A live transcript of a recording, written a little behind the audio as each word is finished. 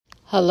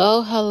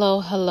Hello, hello,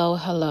 hello,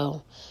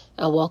 hello,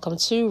 and welcome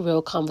to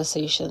Real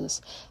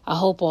Conversations. I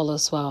hope all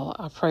is well.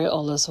 I pray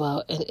all is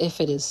well. And if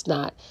it is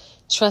not,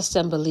 trust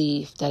and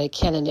believe that it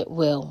can and it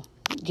will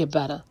get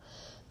better.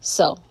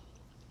 So,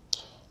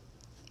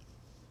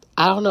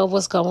 I don't know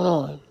what's going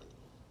on,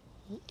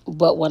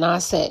 but when I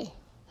say,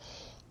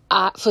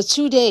 for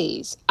 2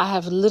 days, I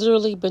have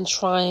literally been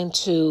trying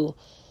to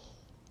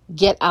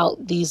get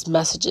out these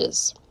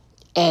messages,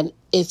 and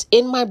it's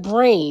in my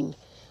brain,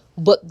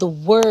 but the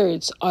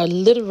words are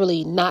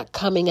literally not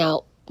coming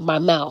out my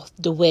mouth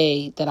the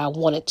way that I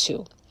wanted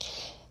to.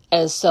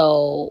 And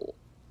so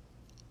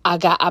I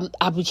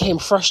became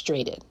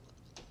frustrated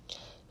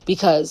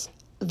because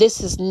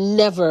this has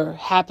never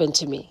happened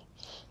to me.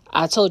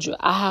 I told you,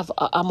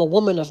 I'm a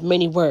woman of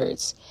many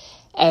words.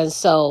 And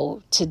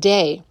so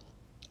today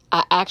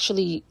I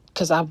actually,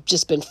 because I've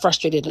just been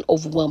frustrated and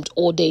overwhelmed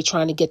all day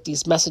trying to get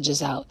these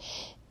messages out,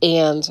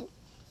 and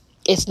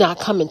it's not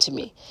coming to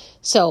me.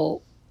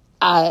 So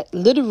I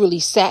literally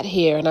sat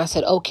here and I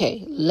said,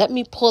 okay, let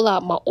me pull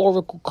out my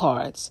oracle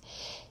cards.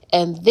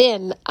 And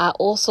then I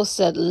also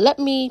said, let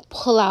me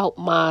pull out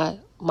my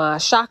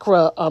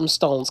chakra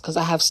stones, because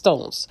I have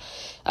stones.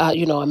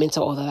 I'm into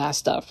all of that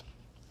stuff.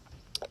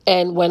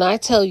 And when I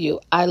tell you,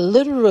 I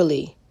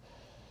literally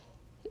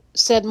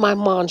said my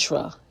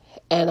mantra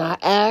and I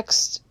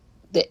asked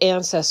the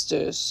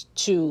ancestors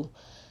to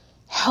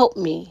help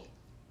me.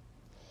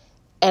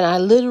 And I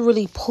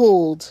literally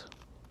pulled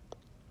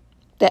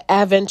the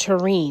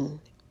aventurine,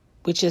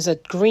 which is a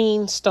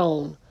green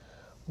stone,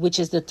 which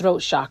is the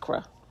throat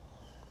chakra.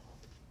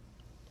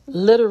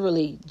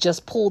 Literally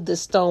just pulled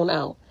this stone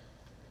out.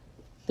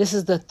 This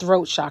is the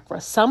throat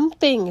chakra.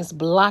 Something is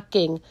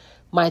blocking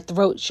my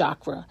throat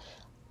chakra.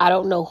 I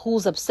don't know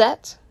who's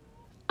upset.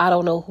 I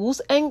don't know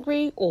who's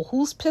angry or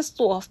who's pissed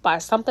off by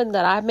something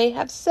that I may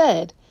have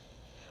said,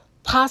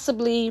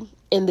 possibly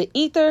in the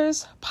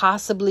ethers,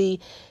 possibly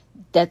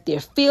that they're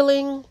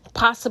feeling,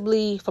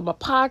 possibly from a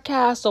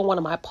podcast or one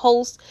of my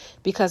posts,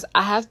 because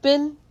I have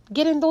been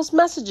getting those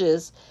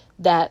messages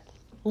that,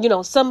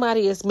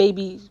 somebody is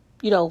maybe,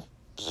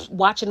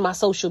 watching my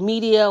social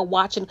media,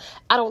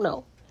 I don't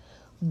know.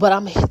 But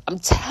I'm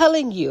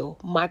telling you,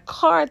 my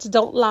cards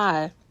don't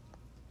lie.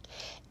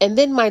 And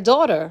then my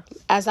daughter,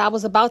 as I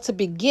was about to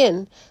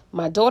begin,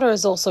 my daughter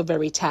is also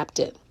very tapped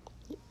in.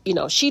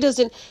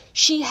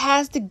 She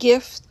has the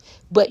gift,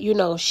 but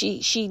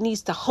she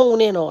needs to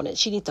hone in on it.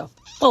 She needs to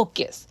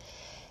focus.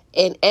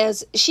 And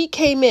as she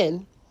came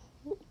in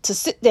to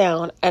sit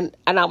down and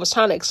I was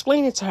trying to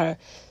explain it to her,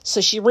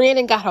 so she ran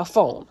and got her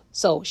phone.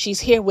 So she's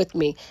here with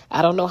me.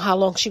 I don't know how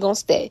long she's going to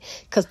stay,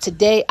 because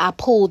today I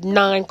pulled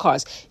 9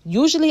 cards.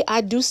 Usually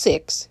I do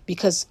 6,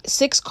 because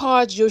 6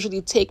 cards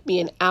usually take me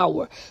an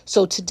hour.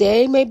 So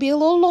today may be a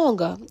little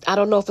longer. I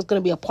don't know if it's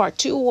going to be a part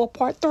 2 or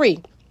part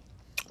 3.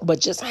 But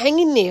just hang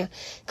in there,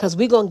 because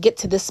we're going to get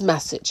to this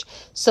message.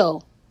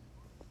 So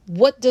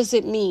what does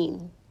it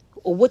mean?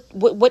 Or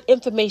what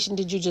information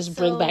did you just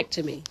bring back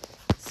to me?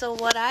 So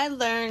what I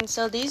learned,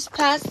 this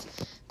past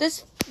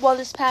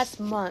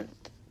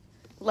month,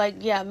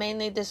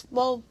 mainly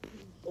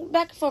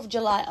back and forth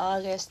July,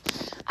 August,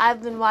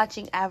 I've been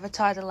watching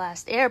Avatar: The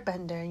Last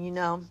Airbender.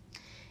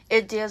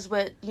 It deals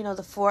with,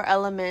 the 4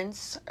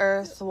 elements: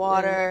 earth,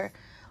 water,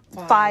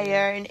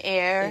 fire, and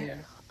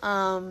air.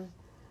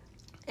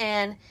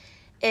 And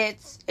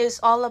it's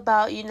all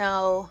about,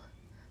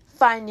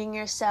 finding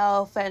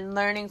yourself and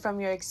learning from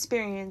your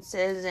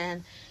experiences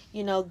and,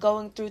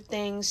 going through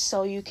things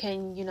so you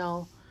can,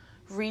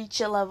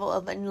 reach a level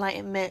of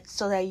enlightenment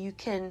so that you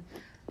can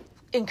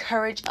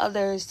encourage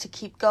others to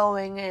keep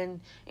going and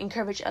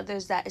encourage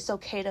others that it's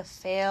okay to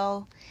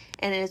fail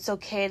and it's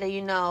okay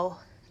to,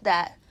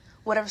 that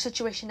whatever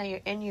situation that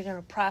you're in, you're going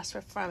to prosper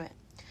from it.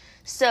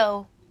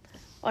 So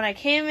when I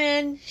came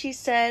in, she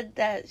said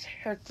that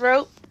her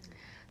throat,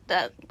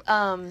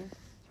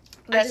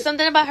 there's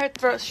something about her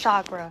throat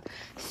chakra.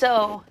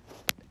 So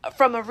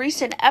from a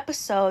recent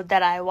episode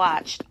that I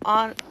watched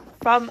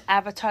from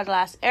Avatar: The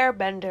Last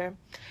Airbender,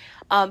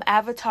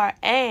 Avatar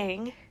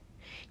Aang,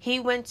 he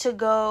went to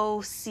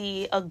go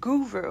see a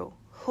guru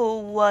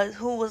who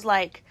was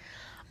like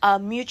a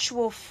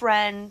mutual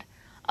friend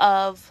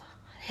of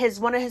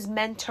one of his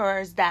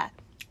mentors that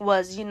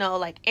was,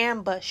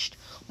 ambushed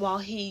while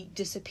he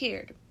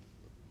disappeared.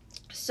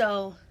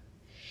 So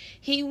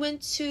he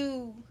went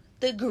to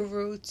the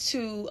guru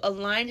to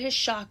align his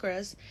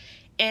chakras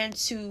and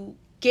to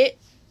get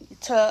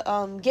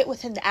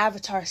within the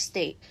avatar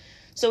state.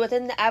 So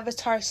within the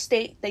avatar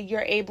state that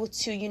you're able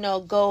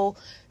to, go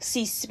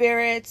see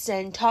spirits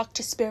and talk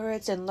to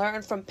spirits and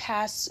learn from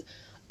past,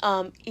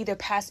 either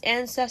past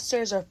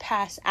ancestors or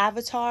past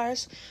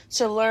avatars,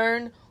 to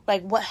learn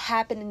what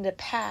happened in the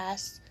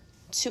past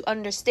to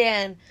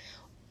understand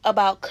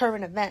about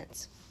current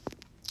events.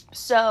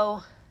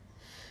 So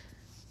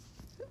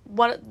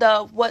what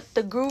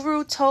the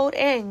guru told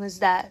Aang was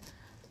that,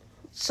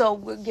 so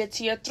we'll get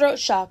to your throat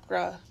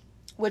chakra,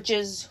 which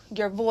is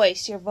your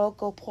voice, your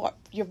vocal part,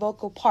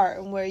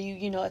 and where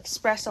you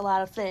express a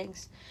lot of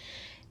things.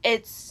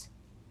 It's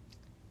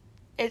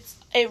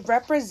it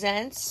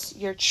represents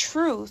your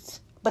truth,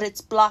 but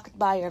it's blocked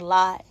by your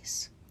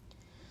lies.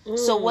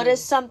 So what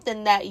is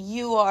something that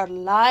you are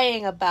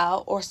lying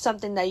about, or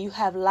something that you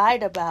have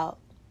lied about?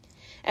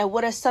 And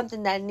what is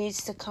something that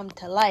needs to come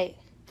to light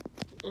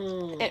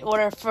in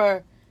order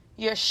for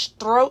your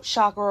throat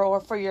chakra, or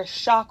for your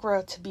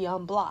chakra to be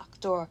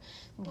unblocked or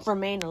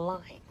remain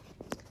aligned?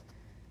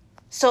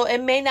 So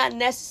it may not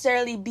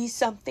necessarily be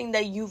something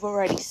that you've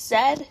already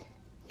said.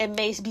 It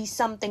may be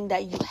something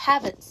that you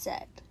haven't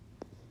said.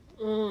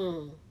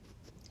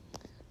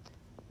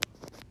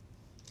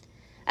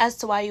 As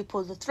to why you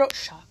pull the throat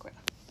chakra.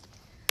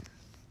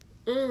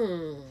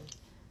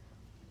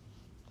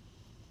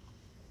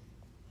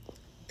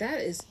 That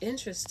is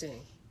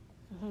interesting.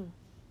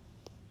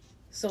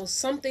 So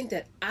something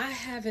that I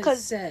haven't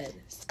said.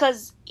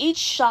 Because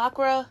each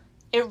chakra,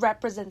 it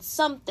represents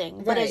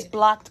something, but it's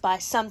blocked by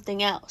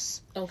something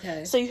else.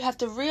 Okay. So you have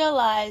to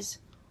realize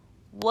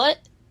for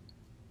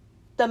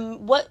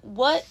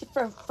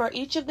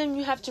each of them,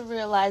 you have to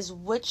realize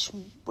which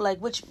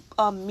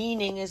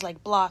meaning is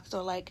like blocked,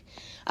 or like,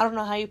 I don't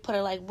know how you put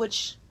it, like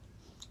which,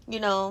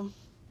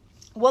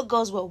 what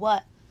goes with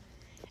what,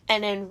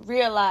 and then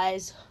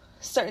realize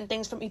certain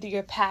things from either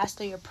your past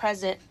or your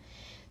present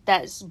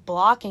that's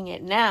blocking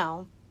it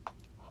now.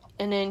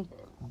 And then,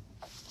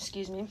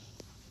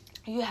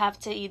 you have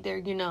to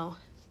either,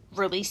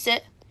 release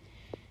it,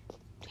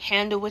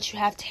 handle what you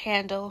have to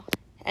handle,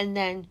 and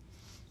then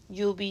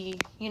you'll be,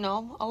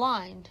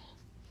 aligned.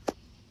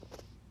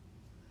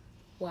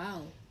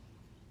 Wow.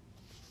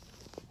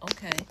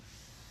 Okay.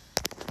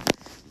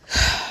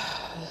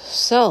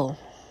 So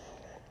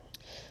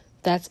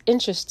that's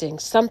interesting.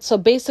 So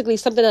basically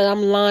something that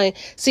I'm lying.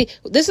 See,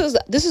 this is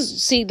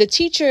the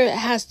teacher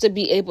has to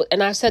be able,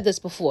 and I've said this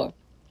before.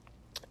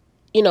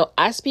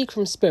 I speak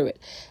from spirit.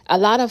 A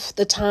lot of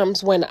the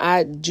times when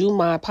I do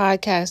my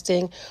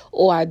podcasting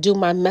or I do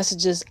my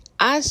messages,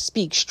 I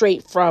speak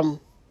straight from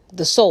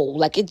the soul.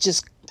 Like, it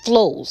just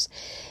flows.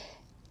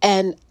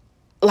 And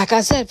like I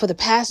said, for the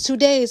past 2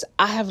 days,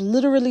 I have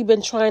literally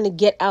been trying to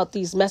get out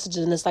these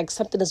messages, and it's like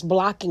something is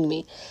blocking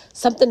me.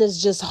 Something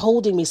is just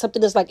holding me.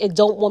 Something is like, it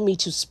don't want me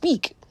to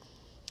speak.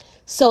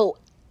 So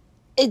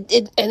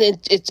it's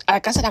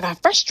like I said, I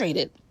got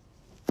frustrated.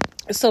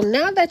 So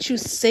now that you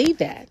say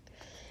that,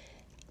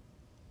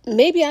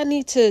 maybe I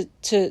need to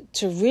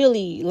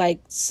really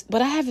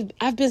but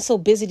I've been so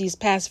busy these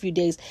past few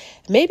days.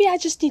 Maybe I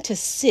just need to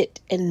sit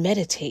and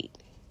meditate.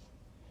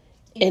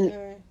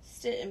 Either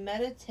sit and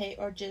meditate,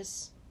 or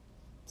just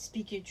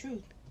speak your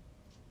truth.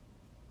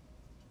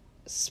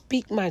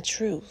 Speak my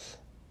truth.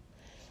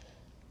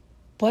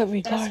 But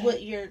that's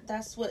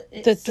what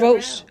it the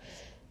throat, surrounds.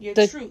 Your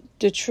truth.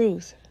 The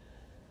truth.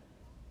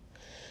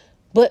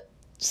 But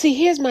see,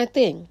 here's my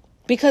thing,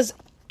 because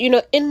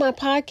in my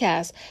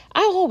podcast,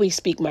 I always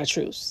speak my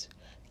truths.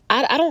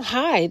 I don't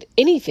hide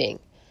anything.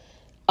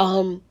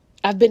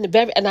 I've been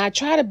and I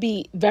try to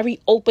be very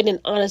open and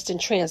honest and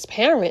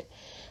transparent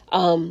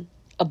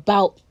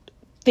about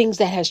things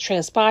that has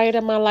transpired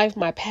in my life,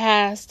 my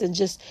past, and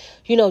just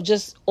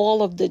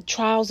all of the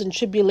trials and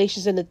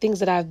tribulations and the things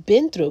that I've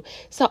been through.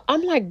 So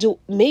I'm like,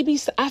 maybe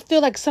I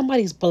feel like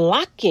somebody's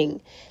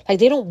blocking, like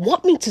they don't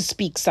want me to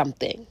speak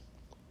something.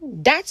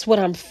 That's what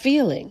I'm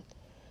feeling.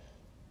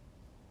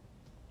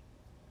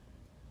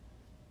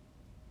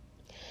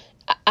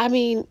 I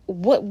mean,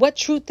 what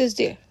truth is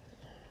there?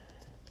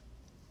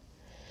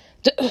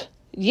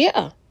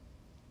 Yeah.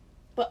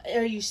 But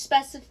are you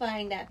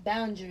specifying that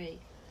boundary?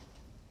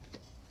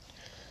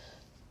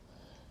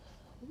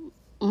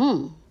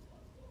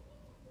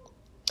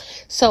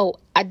 So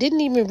I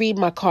didn't even read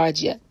my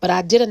cards yet, but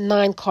I did a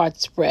 9-card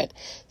spread.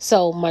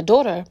 So my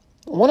daughter,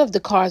 one of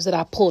the cards that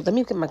I pulled, let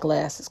me get my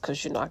glasses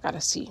because, I got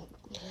to see,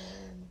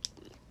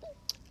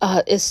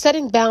 is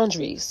setting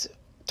boundaries,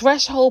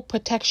 threshold,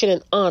 protection,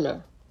 and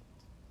honor.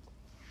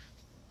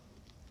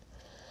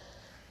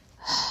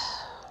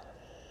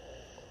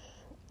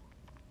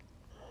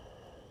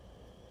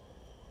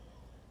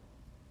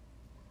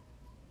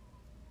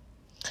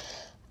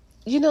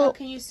 How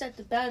can you set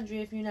the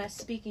boundary if you're not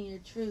speaking your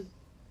truth?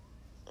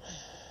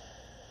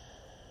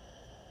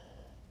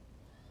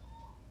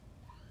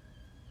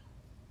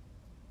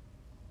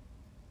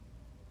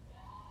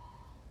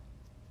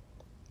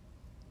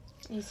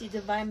 You see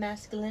divine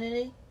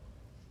masculinity?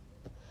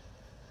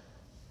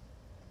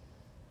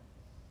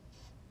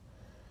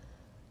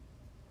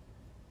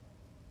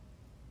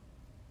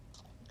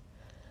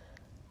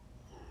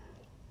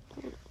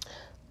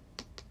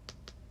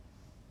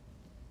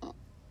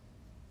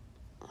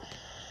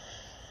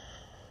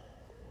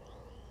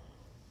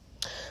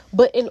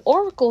 But in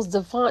oracles,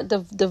 divine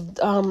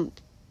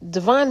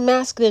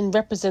masculine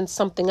represents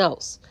something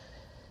else.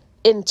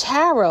 In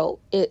tarot,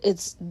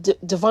 it's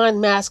divine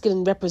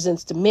masculine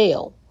represents the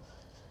male.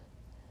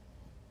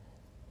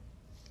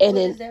 And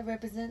what does that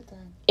represent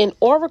then? In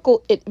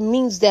oracle, it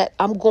means that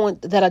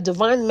that a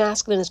divine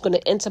masculine is going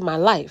to enter my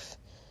life,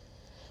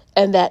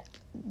 and that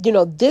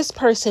this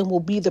person will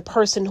be the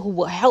person who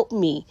will help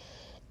me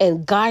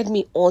and guide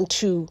me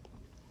onto,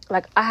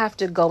 like, I have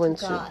to go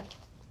into God.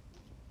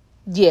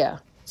 Yeah.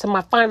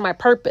 To find my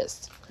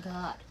purpose.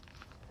 God.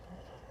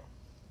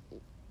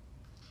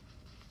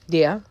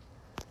 Yeah.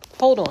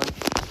 Hold on.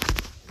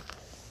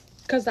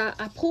 Because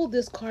I pulled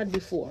this card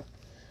before.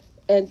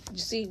 And you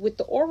see, with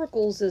the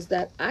oracles is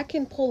that I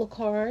can pull a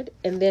card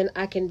and then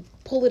I can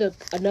pull it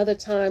another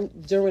time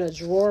during a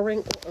drawing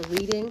or a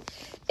reading.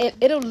 And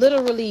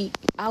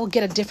I'll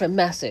get a different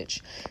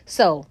message.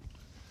 So,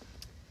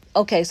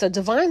 okay, so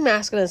Divine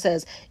Masculine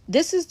says,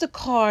 this is the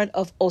card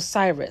of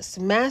Osiris,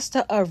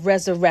 master of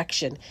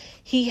resurrection.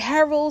 He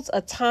heralds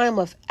a time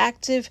of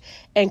active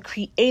and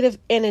creative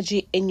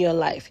energy in your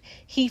life.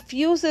 He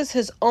fuses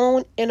his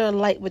own inner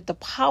light with the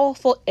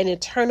powerful and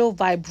eternal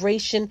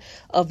vibration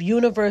of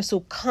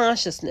universal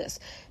consciousness.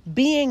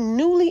 Being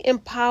newly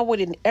empowered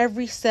in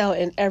every cell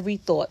and every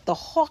thought, the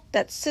hawk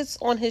that sits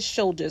on his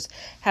shoulders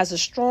has a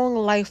strong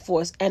life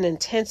force and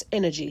intense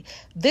energy.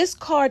 This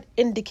card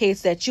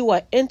indicates that you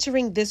are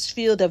entering this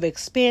field of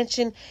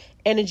expansive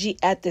energy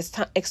at this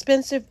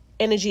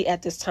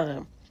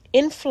time.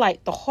 In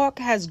flight, the hawk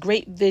has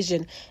great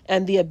vision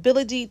and the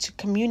ability to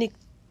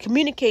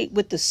communicate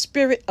with the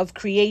spirit of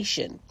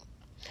creation.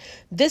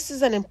 This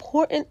is an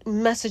important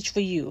message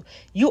for you.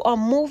 You are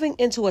moving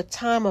into a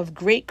time of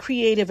great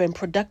creative and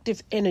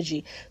productive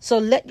energy. So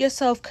let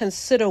yourself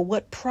consider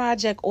what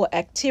project or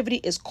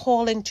activity is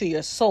calling to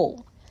your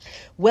soul.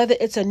 Whether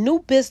it's a new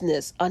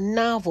business, a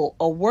novel,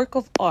 a work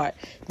of art,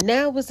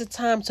 now is the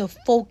time to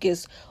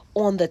focus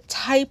on the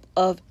type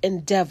of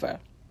endeavor.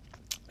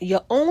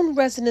 Your own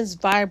resonance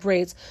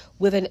vibrates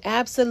with an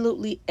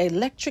absolutely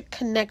electric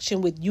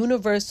connection with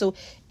universal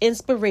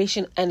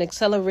inspiration and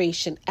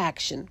accelerated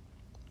action.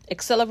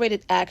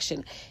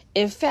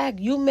 In fact,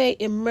 you may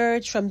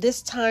emerge from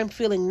this time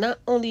feeling not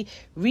only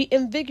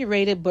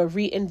reinvigorated but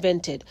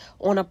reinvented.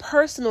 On a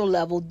personal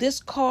level,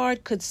 this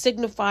card could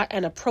signify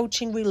an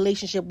approaching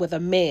relationship with a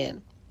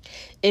man.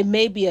 It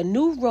may be a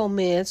new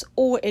romance,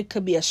 or it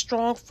could be a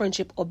strong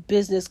friendship or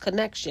business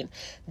connection.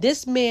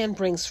 This man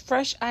brings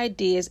fresh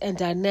ideas and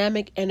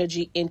dynamic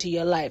energy into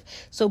your life.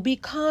 So be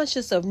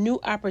conscious of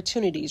new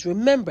opportunities.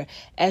 Remember,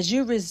 as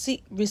you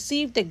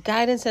receive the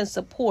guidance and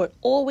support,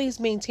 always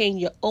maintain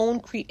your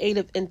own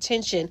creative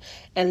intention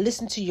and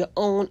listen to your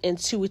own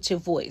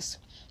intuitive voice.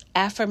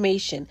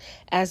 Affirmation: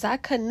 as I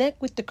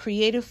connect with the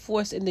creative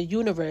force in the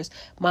universe,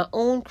 my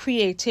own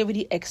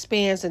creativity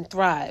expands and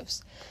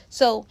thrives.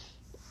 So,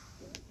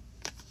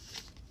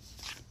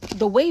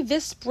 the way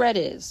this spread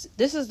is,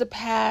 this is the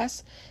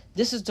past,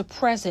 this is the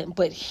present,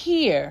 but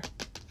here,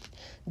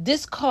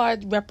 this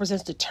card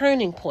represents the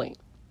turning point.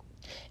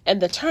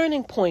 And the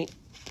turning point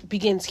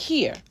begins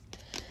here.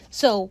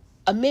 So,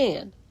 a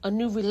man, a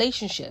new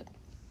relationship.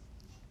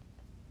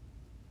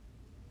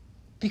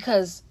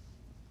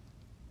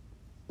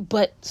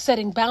 But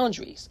setting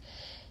boundaries.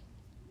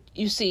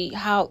 You see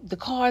how the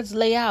cards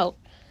lay out.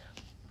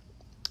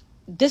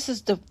 This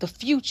is the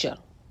future.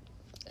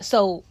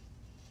 So,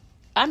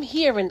 I'm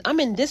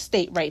in this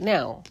state right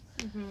now.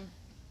 Mm-hmm.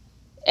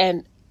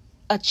 And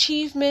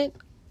achievement,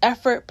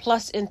 effort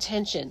plus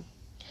intention.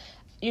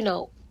 You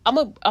know, I'm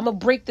a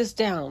break this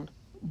down,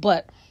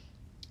 but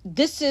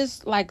this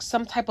is like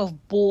some type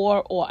of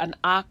boar or an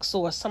ox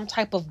or some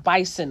type of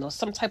bison or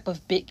some type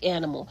of big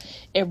animal.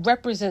 It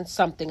represents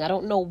something. I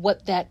don't know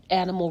what that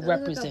animal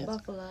represents.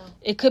 Like a buffalo.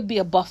 It could be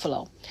a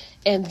buffalo.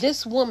 And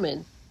this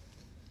woman,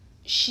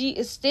 she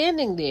is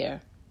standing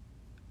there.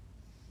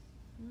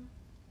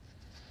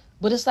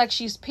 But it's like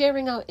she's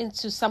peering out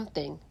into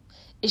something.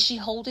 Is she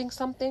holding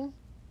something?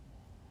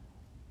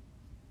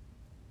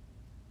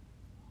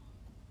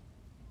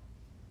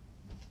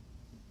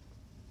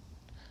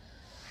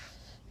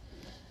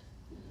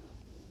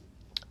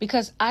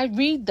 Because I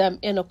read them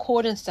in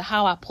accordance to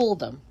how I pull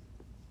them.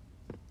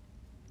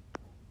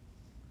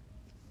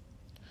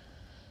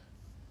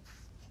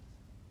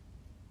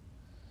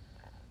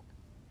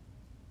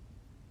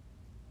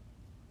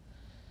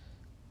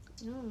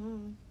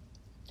 Mm-hmm.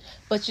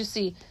 But you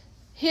see,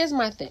 here's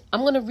my thing.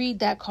 I'm going to read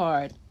that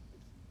card.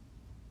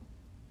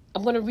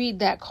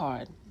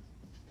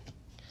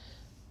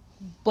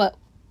 But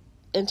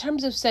in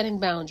terms of setting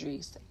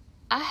boundaries,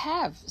 I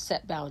have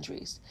set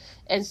boundaries.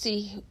 And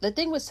see, the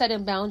thing with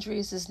setting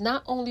boundaries is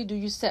not only do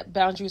you set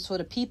boundaries for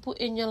the people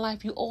in your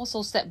life, you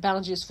also set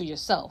boundaries for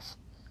yourself.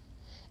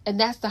 And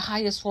that's the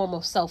highest form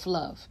of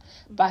self-love,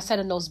 by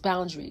setting those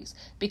boundaries.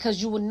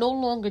 Because you will no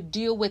longer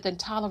deal with and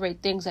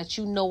tolerate things that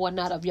you know are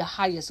not of your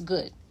highest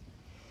good.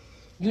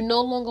 You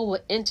no longer will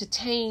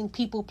entertain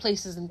people,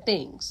 places, and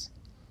things.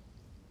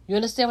 You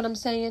understand what I'm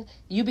saying?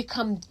 You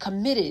become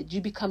committed.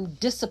 You become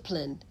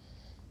disciplined.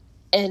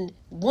 And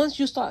once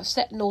you start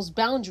setting those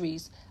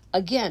boundaries,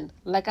 again,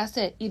 like I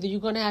said, either you're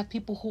going to have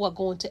people who are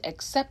going to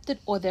accept it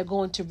or they're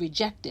going to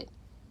reject it.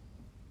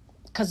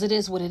 Because it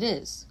is what it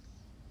is.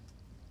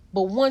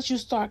 But once you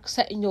start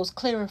setting those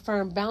clear and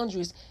firm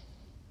boundaries,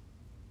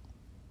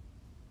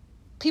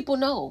 people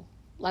know.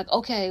 Like,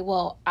 okay,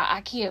 well,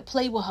 I can't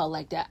play with her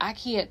like that. I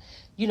can't,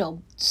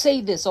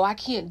 say this, or I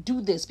can't do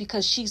this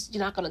because she's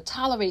you're not going to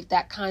tolerate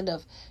that kind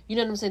of, you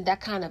know what I'm saying, that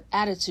kind of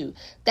attitude.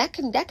 That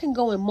can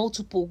go in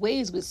multiple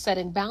ways with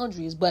setting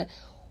boundaries, but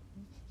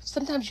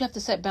sometimes you have to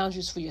set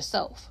boundaries for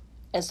yourself.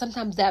 And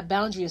sometimes that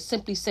boundary is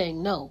simply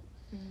saying, no,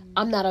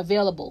 I'm not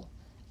available.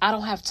 I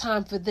don't have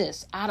time for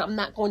this. I'm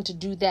not going to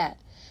do that.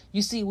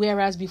 You see,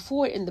 whereas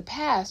before in the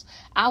past,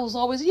 I was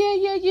always,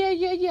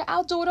 yeah,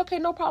 I'll do it. Okay,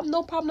 no problem.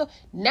 No.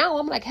 Now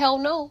I'm like, hell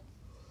no.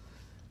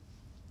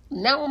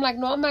 Now I'm like,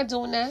 no, I'm not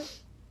doing that.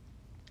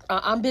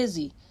 I'm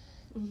busy.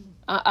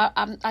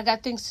 I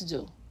got things to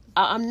do.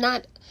 I'm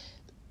not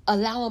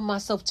allowing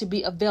myself to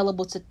be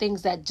available to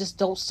things that just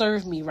don't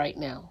serve me right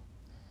now.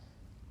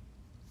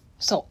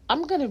 So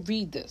I'm going to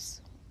read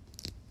this,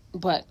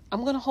 but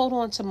I'm going to hold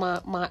on to my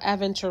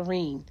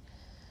aventurine.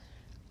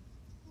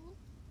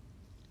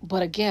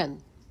 But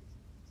again,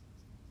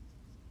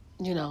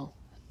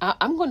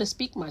 I'm going to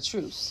speak my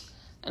truths,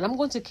 and I'm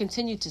going to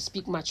continue to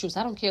speak my truths.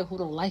 I don't care who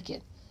don't like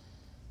it.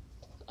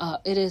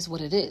 It is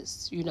what it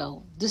is.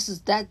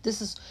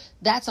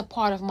 That's a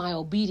part of my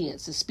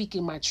obedience, is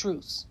speaking my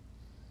truths.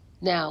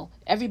 Now,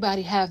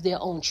 everybody have their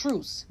own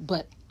truths,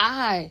 but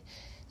I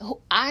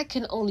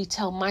can only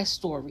tell my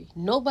story.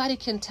 Nobody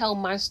can tell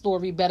my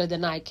story better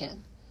than I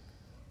can.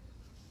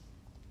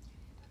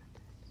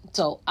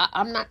 So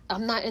I'm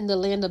not in the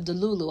land of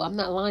Delulu. I'm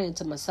not lying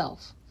to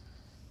myself.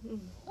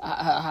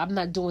 I'm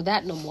not doing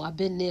that no more. I've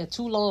been there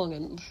too long,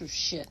 and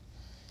shit,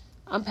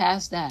 I'm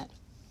past that.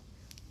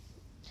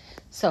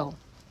 So,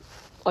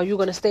 are you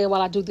going to stay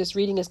while I do this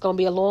reading? It's going to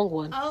be a long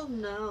one. Oh,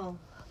 no.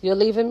 You're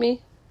leaving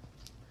me?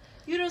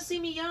 You don't see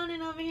me yawning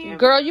over here?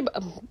 Girl,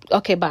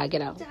 okay, bye,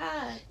 get out.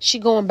 Dad. She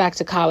going back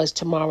to college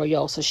tomorrow,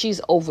 yo, so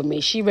she's over me.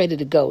 She ready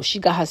to go. She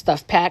got her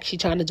stuff packed. She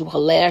trying to do her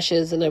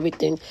lashes and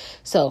everything.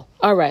 So,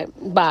 all right,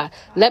 bye.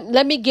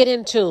 Let me get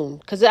in tune,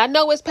 because I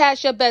know it's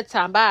past your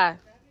bedtime. Bye.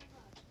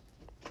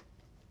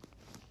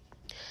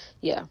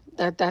 Yeah,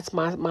 that's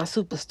my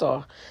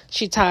superstar.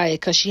 She tired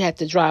because she had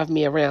to drive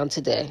me around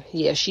today.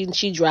 Yeah,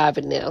 she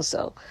driving now,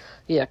 so...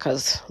 Yeah,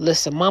 because,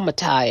 listen, mama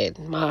tired.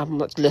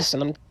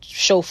 Listen, I'm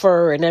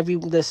chauffeur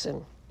and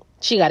listen,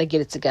 she got to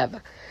get it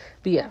together.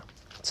 But yeah,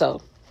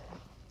 so,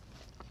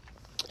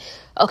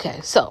 okay,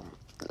 so,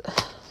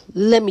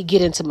 let me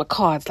get into my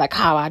cards like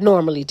how I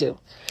normally do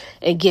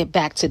and get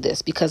back to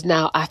this, because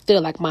now I feel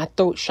like my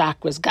throat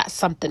chakra's got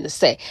something to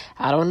say.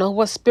 I don't know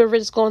what spirit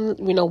is going,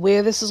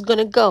 where this is going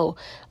to go,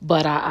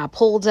 but I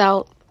pulled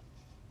out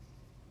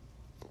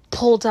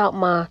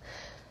my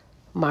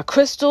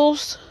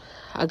crystals.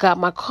 I got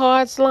my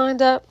cards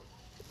lined up.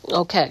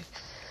 Okay.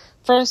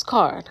 First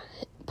card,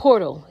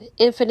 Portal,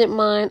 Infinite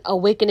Mind,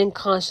 Awakening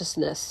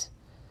Consciousness.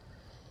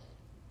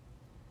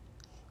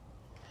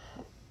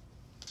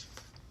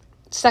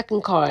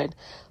 Second card,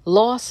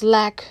 Loss,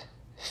 Lack,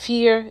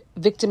 Fear,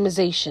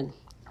 Victimization.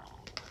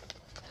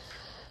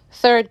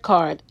 Third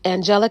card,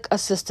 Angelic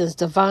Assistance,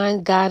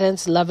 Divine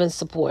Guidance, Love and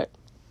Support.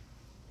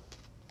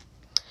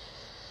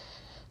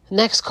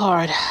 Next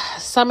card,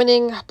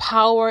 Summoning,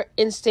 Power,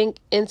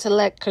 Instinct,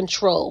 Intellect,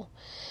 Control.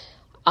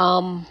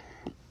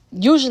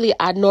 Usually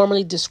I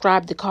normally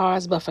describe the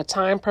cards, but for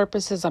time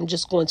purposes, I'm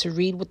just going to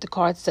read what the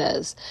card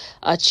says.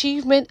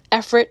 Achievement,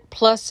 effort,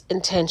 plus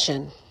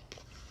intention.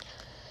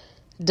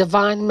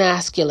 Divine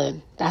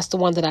Masculine, that's the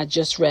one that I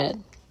just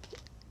read.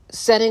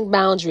 Setting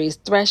boundaries,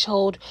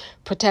 threshold,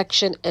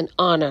 protection, and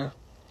honor.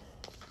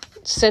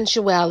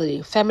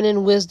 Sensuality,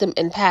 feminine wisdom,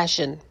 and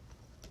passion.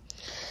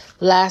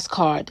 Last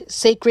card,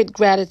 Sacred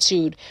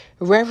Gratitude,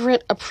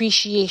 Reverent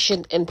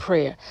Appreciation, and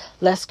Prayer.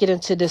 Let's get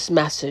into this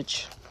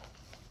message.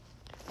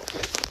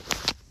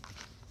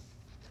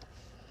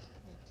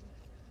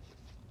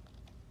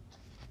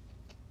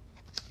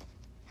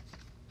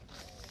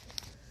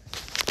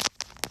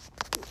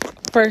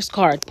 First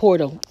card,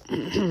 Portal.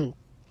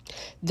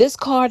 This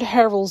card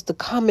heralds the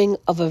coming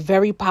of a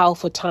very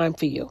powerful time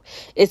for you.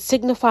 It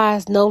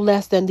signifies no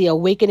less than the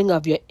awakening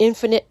of your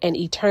infinite and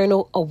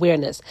eternal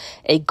awareness.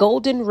 A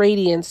golden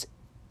radiance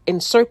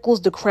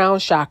encircles the crown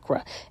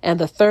chakra and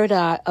the third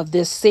eye of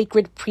this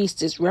sacred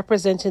priestess,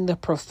 representing the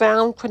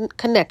profound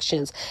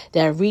connections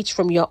that reach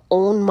from your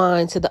own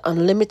mind to the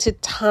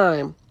unlimited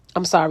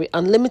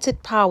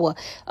power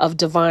of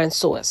divine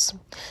source.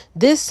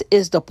 This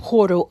is the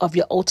portal of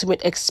your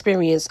ultimate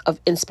experience of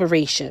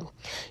inspiration.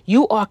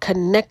 You are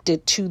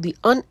connected to the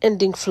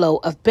unending flow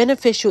of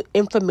beneficial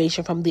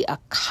information from the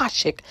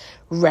Akashic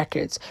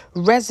records,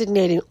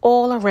 resonating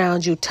all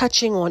around you,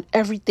 touching on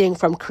everything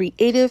from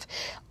creative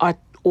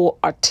or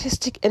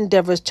artistic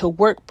endeavors to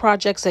work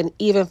projects and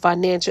even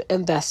financial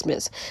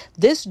investments.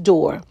 This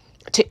door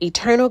to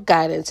eternal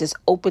guidance is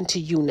open to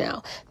you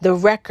now. The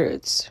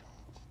records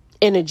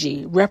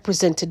energy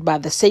represented by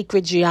the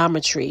sacred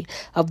geometry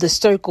of the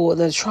circle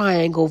and the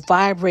triangle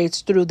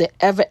vibrates through the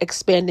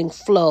ever-expanding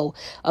flow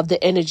of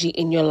the energy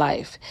in your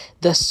life.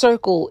 The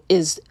circle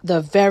is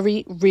the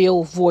very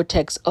real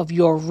vortex of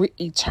your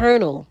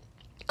eternal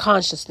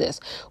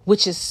consciousness,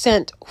 which is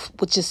sent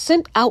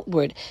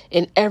outward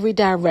in every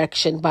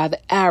direction by the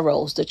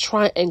arrows, the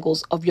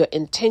triangles of your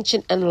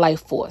intention and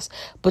life force.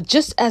 But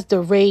just as the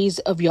rays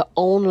of your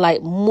own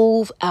light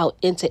move out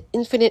into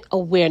infinite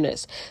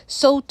awareness,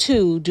 so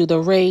too do the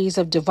rays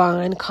of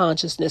divine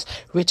consciousness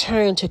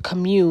return to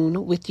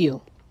commune with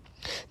you.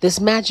 This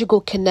magical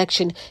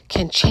connection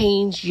can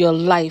change your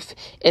life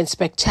in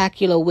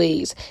spectacular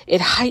ways.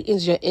 It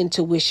heightens your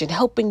intuition,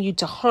 helping you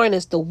to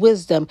harness the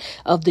wisdom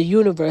of the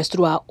universe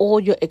throughout all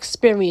your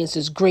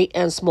experiences, great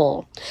and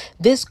small.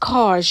 This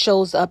card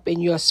shows up in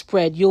your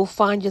spread. You'll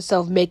find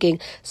yourself making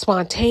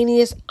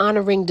spontaneous,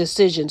 honoring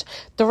decisions,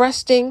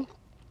 trusting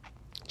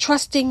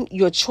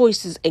your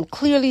choices, and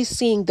clearly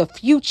seeing the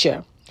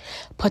future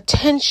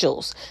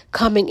potentials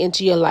coming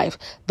into your life.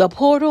 The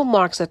portal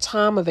marks a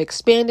time of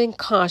expanding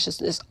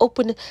consciousness,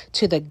 open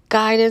to the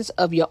guidance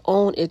of your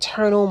own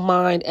eternal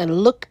mind,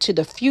 and look to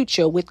the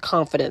future with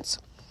confidence.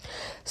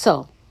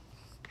 So,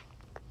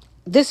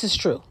 this is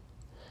true.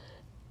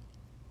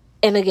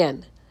 And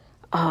again,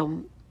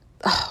 oh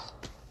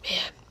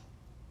man,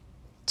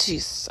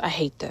 jeez, I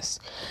hate this.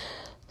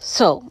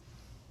 So,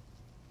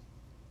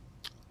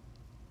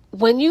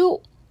 when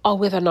you are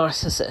with a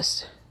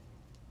narcissist,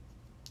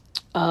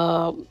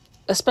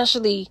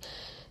 especially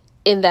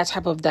in that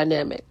type of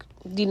dynamic,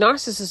 the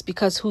narcissist,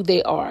 because who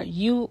they are,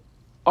 you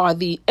are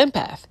the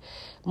empath,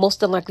 most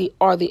than likely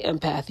are the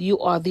empath. You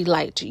are the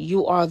light.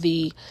 You are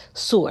the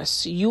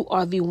source. You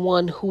are the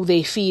one who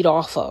they feed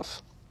off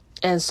of.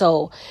 And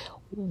so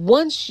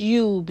once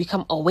you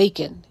become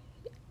awakened,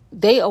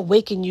 they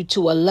awaken you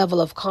to a level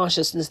of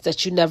consciousness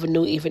that you never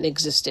knew even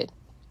existed.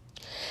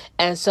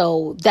 And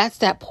so that's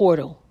that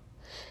portal.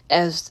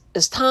 As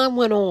time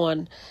went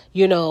on,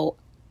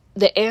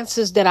 the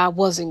answers that I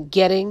wasn't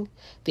getting,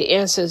 the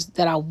answers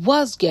that I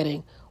was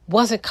getting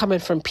wasn't coming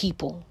from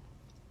people.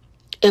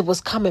 It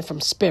was coming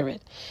from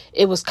spirit.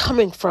 It was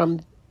coming from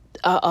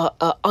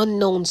a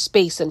unknown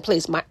space and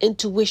place. My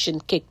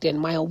intuition kicked in,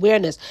 my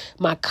awareness,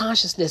 my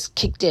consciousness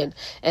kicked in.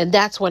 And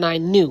that's when I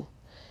knew.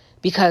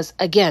 Because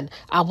again,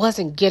 I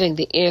wasn't getting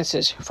the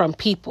answers from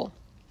people,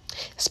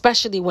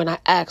 especially when I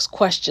asked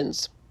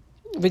questions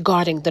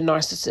regarding the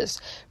narcissist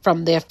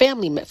from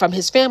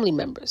his family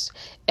members,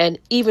 and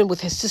even with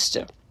his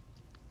sister.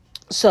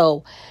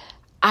 So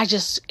I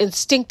just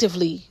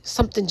instinctively,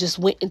 something just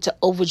went into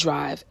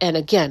overdrive. And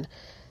again,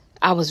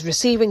 I was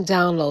receiving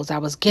downloads. I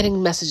was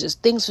getting messages.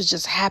 Things were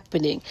just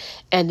happening.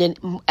 And then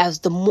as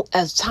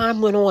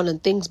time went on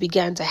and things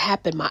began to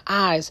happen, my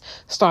eyes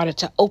started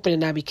to open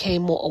and I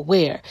became more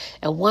aware.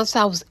 And once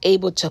I was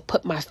able to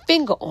put my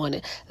finger on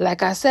it,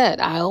 like I said,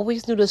 I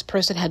always knew this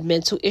person had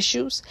mental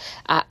issues.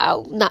 I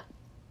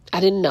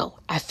didn't know.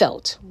 I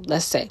felt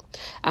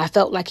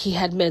like he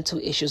had mental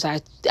issues. I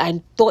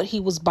thought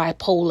he was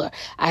bipolar.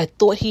 I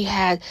thought he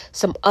had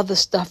some other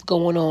stuff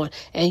going on.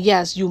 And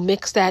yes, you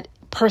mix that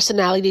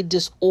personality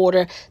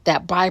disorder,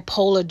 that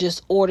bipolar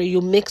disorder, you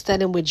mix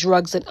that in with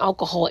drugs and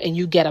alcohol, and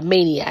you get a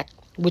maniac,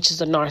 which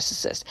is a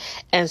narcissist.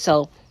 And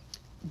so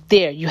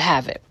there you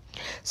have it.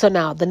 So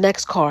now the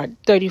next card,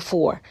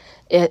 34,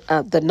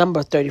 the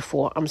number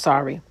 34, I'm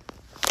sorry.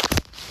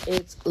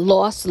 It's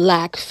loss,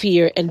 lack,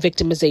 fear, and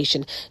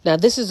victimization. Now,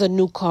 this is a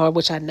new card,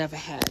 which I never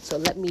had. So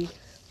let me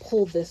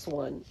pull this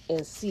one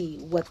and see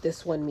what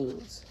this one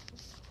means.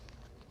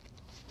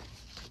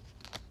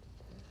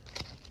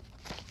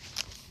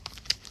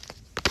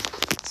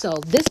 So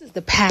this is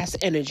the past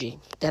energy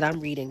that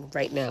I'm reading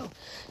right now.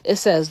 It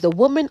says, the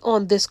woman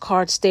on this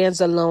card stands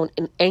alone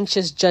in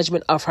anxious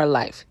judgment of her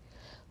life.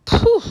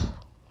 Phew.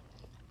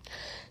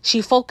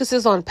 She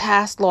focuses on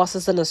past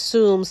losses and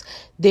assumes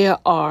there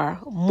are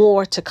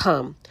more to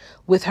come.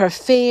 With her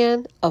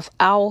fan of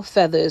owl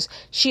feathers,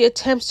 she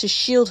attempts to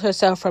shield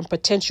herself from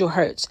potential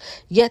hurts.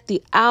 Yet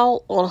the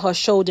owl on her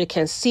shoulder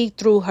can see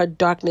through her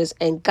darkness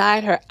and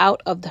guide her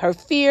out of her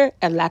fear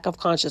and lack of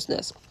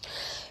consciousness.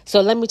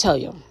 So let me tell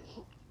you.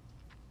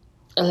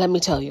 And let me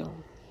tell you.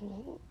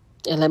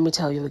 And let me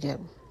tell you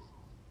again.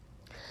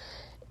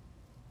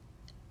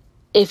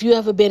 If you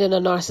ever been in a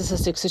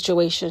narcissistic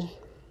situation,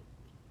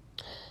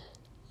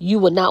 you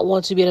would not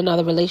want to be in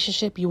another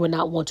relationship. You would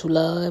not want to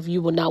love.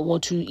 You would not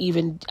want to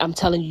even, I'm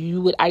telling you,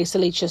 you would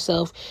isolate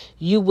yourself.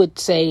 You would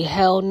say,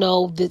 hell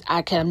no,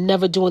 I'm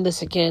never doing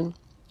this again.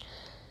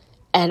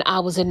 And I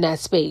was in that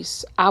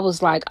space. I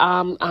was like,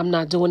 I'm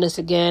not doing this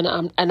again.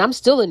 I'm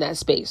still in that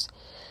space.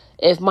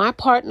 If my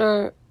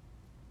partner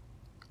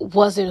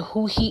wasn't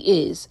who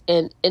he is,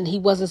 and he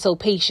wasn't so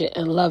patient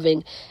and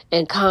loving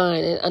and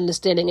kind and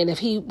understanding, and if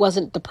he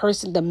wasn't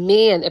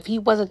if he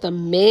wasn't the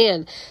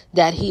man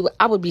that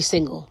I would be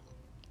single.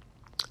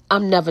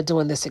 I'm never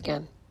doing this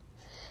again.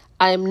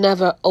 I am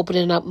never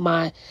opening up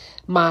my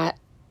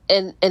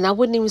and I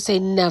wouldn't even say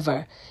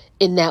never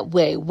in that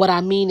way. What I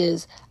mean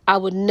is I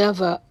would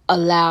never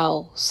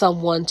allow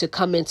someone to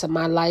come into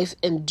my life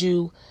and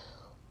do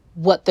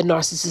what the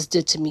narcissist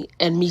did to me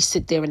and me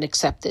sit there and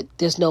accept it.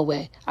 There's no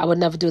way. I would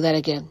never do that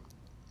again.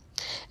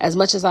 As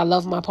much as I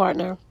love my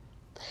partner,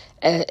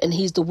 and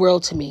he's the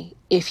world to me.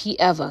 If he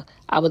ever,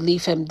 I would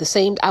leave him the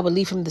same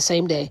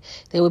day.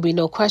 There would be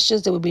no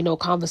questions. There would be no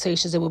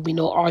conversations. There would be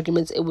no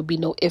arguments. It would be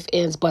no ifs,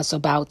 ands, buts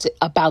about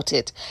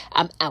it.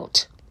 I'm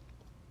out.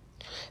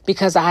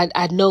 Because I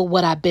know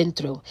what I've been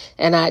through.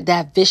 And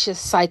that vicious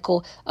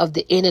cycle of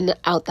the in and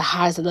out, the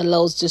highs and the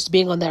lows, just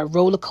being on that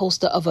roller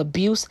coaster of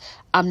abuse,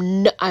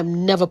 I'm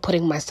never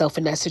putting myself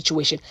in that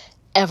situation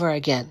ever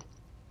again.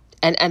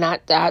 And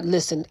I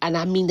listen, and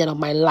I mean that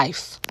on my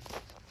life.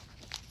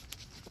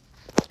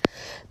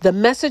 The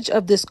message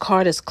of this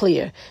card is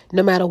clear.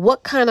 No matter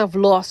what kind of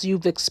loss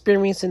you've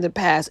experienced in the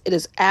past, it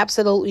is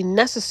absolutely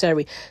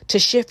necessary to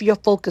shift your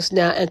focus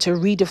now and to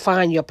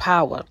redefine your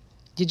power.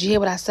 Did you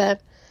hear what I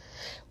said?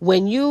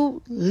 When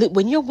you're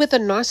with a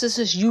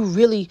narcissist, you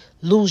really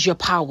lose your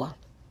power.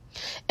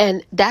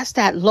 And that's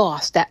that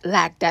loss, that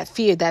lack, that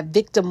fear, that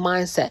victim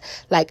mindset.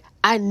 Like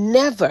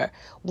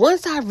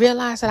once I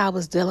realized that I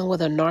was dealing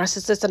with a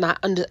narcissist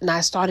and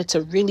I started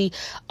to really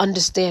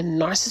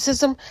understand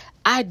narcissism,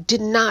 I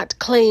did not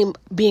claim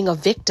being a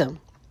victim.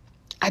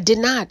 I did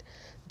not.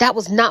 That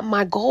was not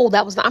my goal.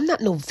 I'm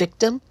not no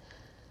victim.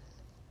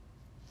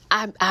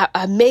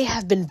 I may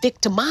have been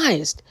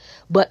victimized,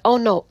 but oh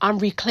no, I'm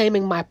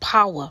reclaiming my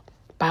power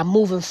by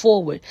moving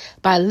forward,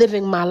 by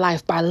living my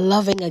life, by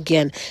loving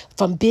again,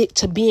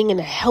 to being in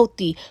a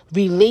healthy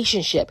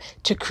relationship,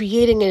 to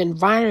creating an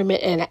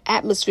environment and an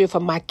atmosphere for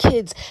my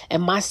kids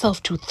and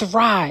myself to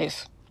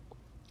thrive.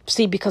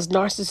 See, because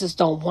narcissists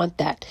don't want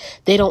that.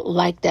 They don't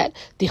like that.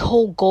 The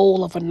whole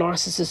goal of a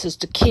narcissist is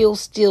to kill,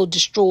 steal,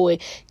 destroy,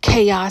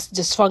 chaos,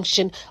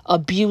 dysfunction,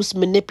 abuse,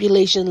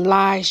 manipulation,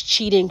 lies,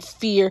 cheating,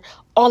 fear,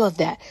 all of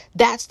that.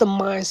 That's the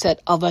mindset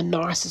of a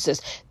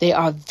narcissist. They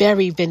are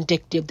very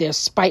vindictive. They're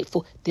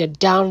spiteful. They're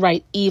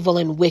downright evil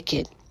and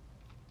wicked.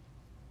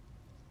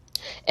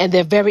 And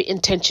they're very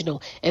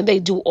intentional. And they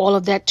do all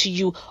of that to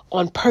you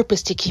on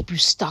purpose to keep you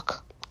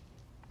stuck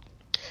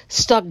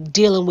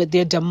dealing with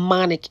their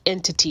demonic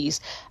entities.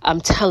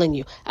 I'm telling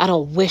you, I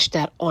don't wish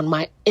that on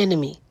my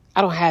enemy.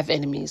 I don't have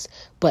enemies,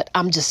 but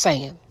I'm just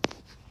saying.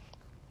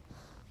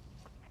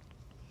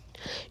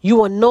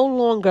 You are no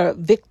longer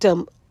the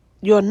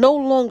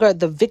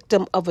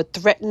victim of a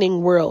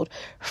threatening world,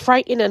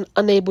 frightened and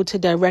unable to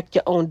direct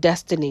your own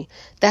destiny.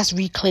 That's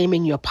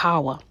reclaiming your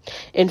power.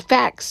 In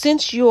fact,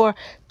 since your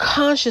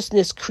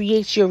consciousness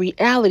creates your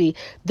reality,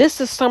 this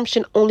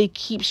assumption only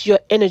keeps your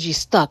energy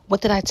stuck.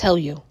 What did I tell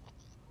you?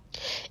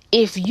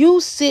 If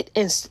you stay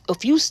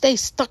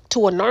stuck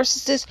to a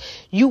narcissist,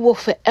 you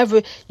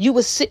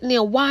will sitting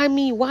there, why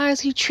me? Why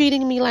is he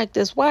treating me like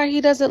this? Why he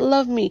doesn't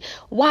love me?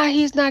 Why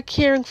he's not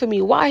caring for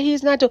me? Why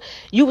he's not doing?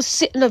 You will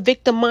sit in a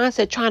victim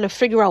mindset trying to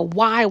figure out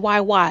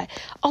why.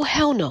 Oh,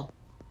 hell no.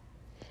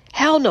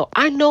 Hell no.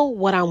 I know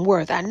what I'm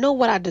worth. I know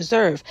what I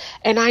deserve.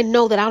 And I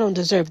know that I don't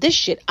deserve this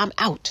shit. I'm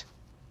out.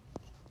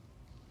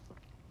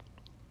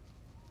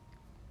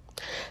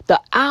 The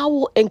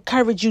owl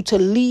encouraged you to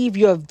leave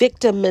your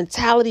victim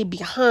mentality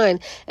behind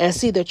and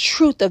see the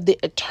truth of the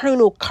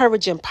eternal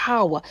courage and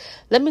power.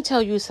 Let me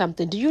tell you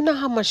something. Do you know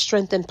how much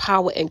strength and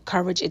power and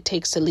courage it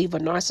takes to leave a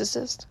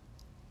narcissist?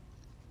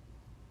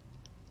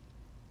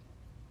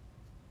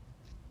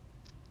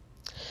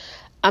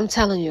 I'm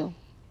telling you,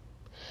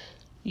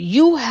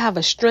 you have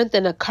a strength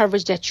and a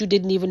courage that you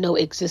didn't even know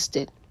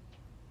existed.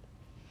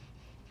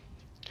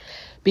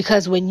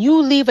 Because when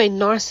you leave a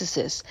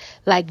narcissist,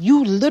 like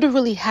you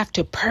literally have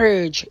to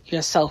purge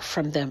yourself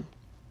from them.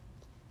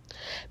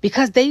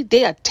 Because they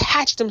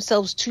attach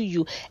themselves to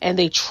you and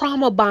they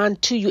trauma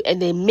bond to you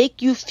and they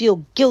make you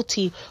feel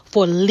guilty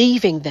for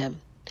leaving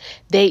them.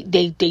 They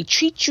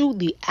treat you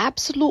the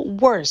absolute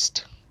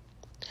worst.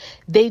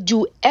 They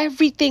do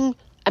everything.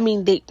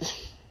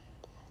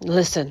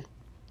 Listen.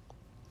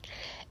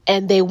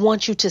 And they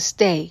want you to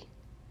stay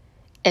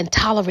and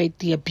tolerate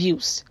the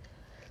abuse.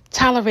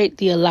 Tolerate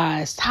the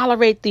lies,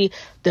 tolerate the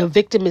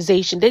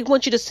victimization. They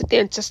want you to sit there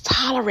and just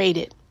tolerate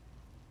it.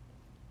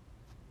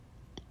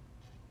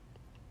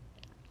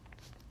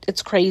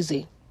 It's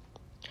crazy.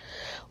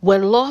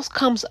 When loss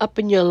comes up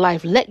in your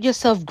life, let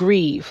yourself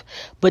grieve,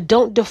 but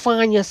don't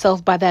define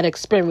yourself by that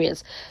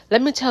experience.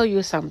 Let me tell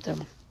you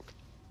something.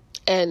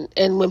 And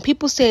when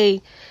people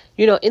say,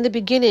 in the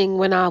beginning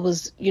when I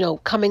was,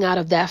 coming out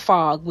of that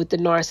fog with the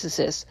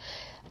narcissist,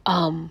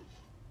 and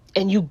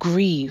you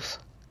grieve.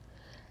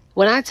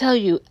 When I tell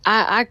you,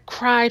 I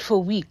cried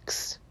for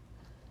weeks.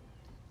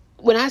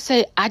 When I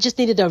say I just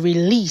needed a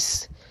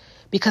release,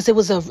 because it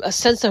was a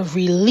sense of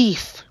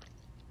relief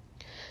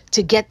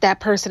to get that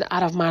person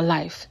out of my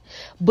life.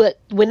 But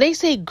when they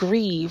say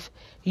grieve,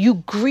 you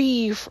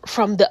grieve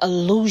from the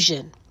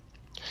illusion.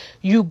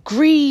 You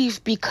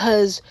grieve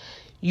because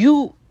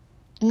you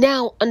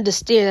now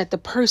understand that the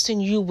person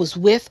you was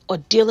with or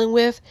dealing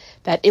with,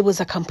 that it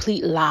was a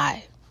complete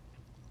lie.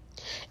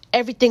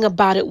 Everything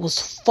about it was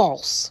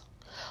false.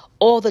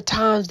 All the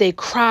times they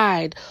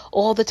cried,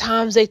 all the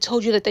times they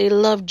told you that they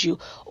loved you,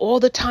 all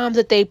the times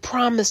that they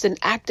promised and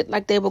acted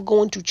like they were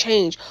going to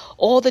change,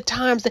 all the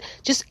times that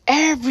just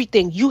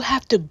everything, you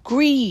have to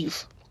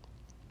grieve.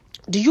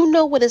 Do you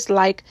know what it's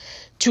like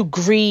to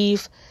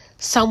grieve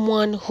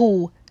someone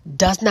who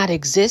does not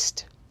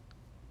exist?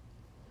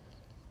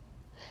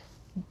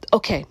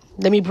 Okay,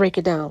 let me break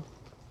it down.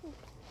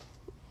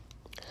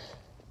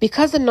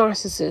 Because the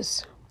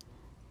narcissists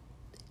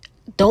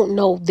don't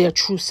know their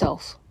true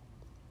self,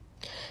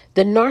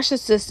 the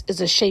narcissist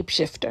is a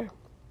shapeshifter.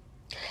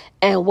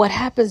 And what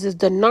happens is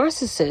the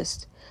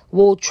narcissist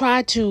will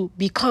try to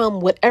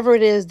become whatever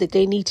it is that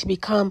they need to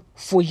become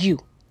for you.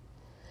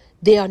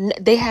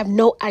 They have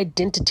no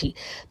identity.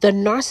 The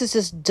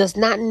narcissist does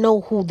not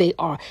know who they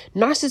are.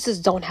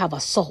 Narcissists don't have a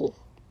soul.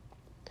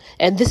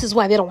 And this is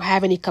why they don't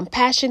have any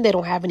compassion. They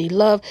don't have any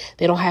love.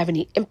 They don't have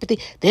any empathy.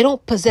 They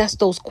don't possess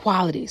those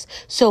qualities.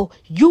 So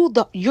you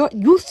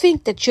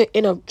think that you're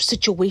in a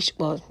situation.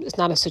 Well, it's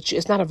not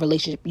a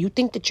relationship. You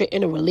think that you're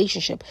in a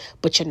relationship,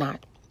 but you're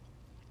not.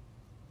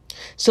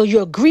 So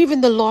you're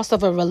grieving the loss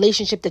of a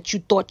relationship that you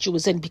thought you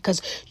was in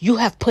because you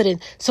have put in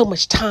so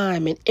much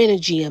time and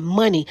energy and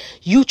money.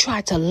 You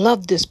tried to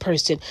love this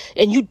person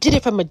and you did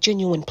it from a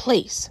genuine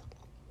place.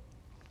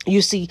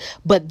 You see,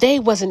 but they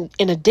wasn't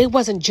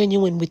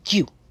genuine with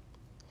you.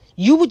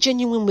 You were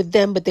genuine with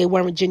them, but they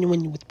weren't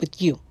genuine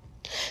with you.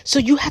 So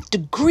you have to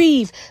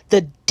grieve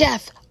the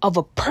death of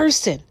a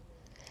person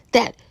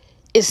that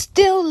is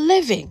still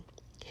living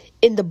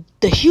in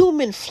the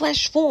human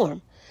flesh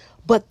form.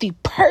 But the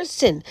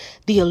person,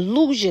 the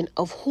illusion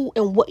of who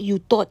and what you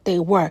thought they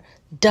were,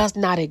 does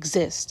not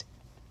exist.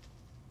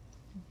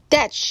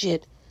 That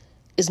shit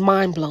is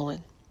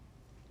mind-blowing.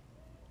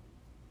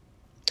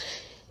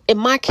 In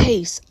my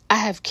case, I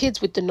have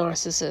kids with the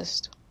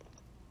narcissist.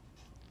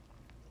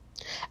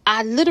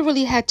 I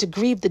literally had to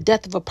grieve the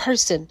death of a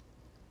person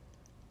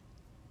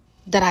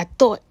that I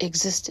thought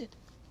existed.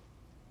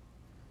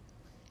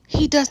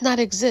 He does not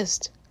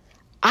exist.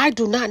 I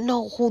do not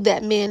know who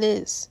that man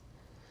is.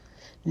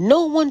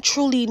 No one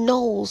truly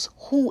knows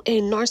who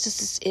a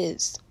narcissist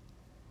is.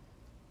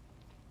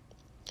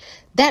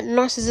 That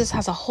narcissist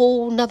has a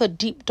whole nother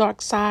deep,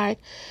 dark side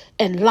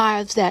and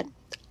lives that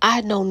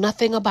I know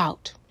nothing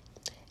about.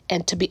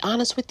 And to be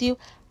honest with you,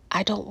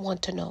 I don't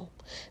want to know.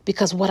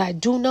 Because what I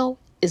do know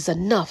is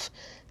enough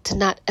to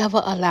not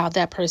ever allow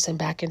that person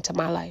back into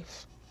my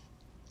life.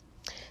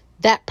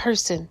 That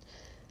person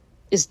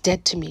is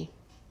dead to me.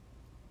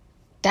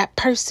 That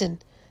person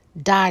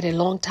died a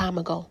long time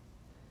ago.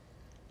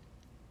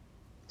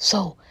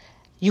 So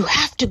you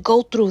have to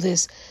go through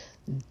this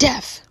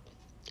death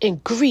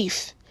and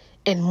grief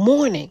and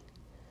mourning.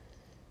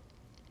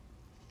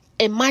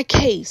 In my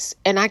case,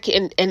 and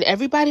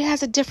everybody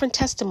has a different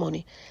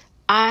testimony.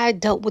 I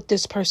dealt with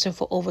this person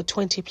for over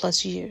 20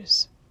 plus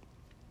years.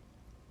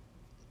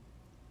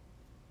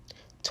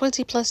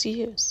 20 plus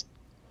years.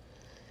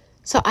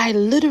 So I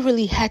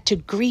literally had to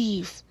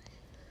grieve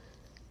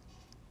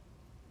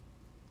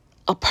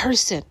a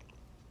person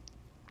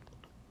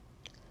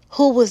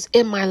who was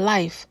in my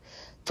life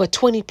for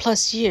 20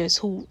 plus years,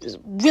 who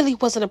really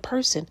wasn't a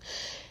person.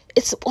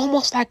 It's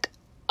almost like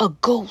a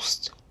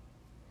ghost.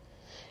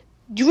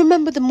 Do you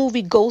remember the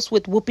movie Ghost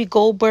with Whoopi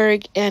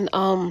Goldberg and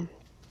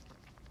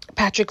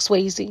Patrick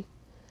Swayze?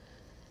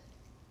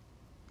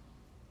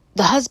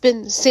 The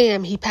husband,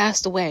 Sam, he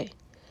passed away,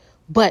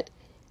 but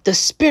the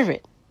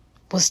spirit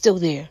was still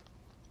there.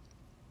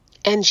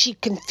 And she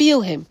can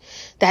feel him,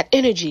 that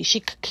energy. She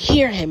could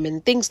hear him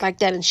and things like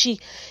that. And she,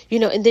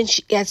 and then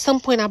at some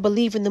point, I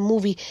believe in the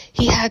movie,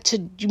 he had to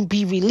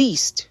be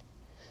released.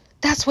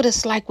 That's what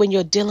it's like when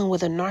you're dealing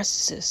with a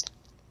narcissist.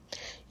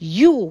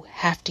 You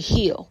have to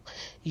heal.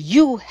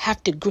 You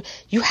have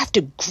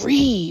to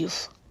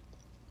grieve.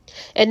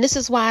 And this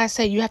is why I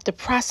say you have to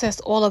process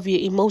all of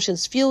your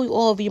emotions, feel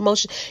all of your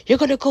emotions. You're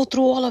going to go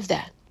through all of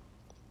that.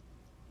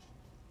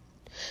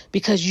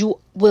 Because you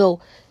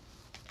will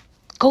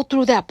go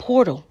through that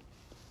portal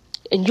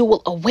and you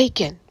will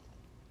awaken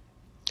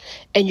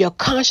and your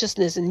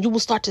consciousness, and you will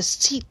start to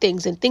see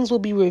things and things will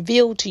be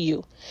revealed to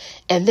you.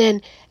 And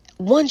then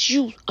once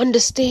you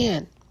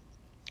understand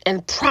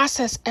and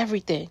process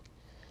everything,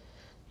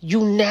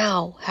 you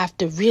now have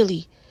to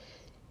really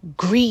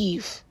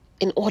grieve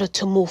in order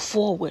to move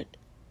forward.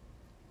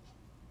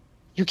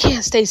 You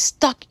can't stay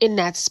stuck in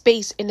that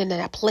space and in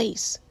that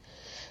place.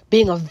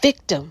 Being a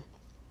victim,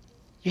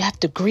 you have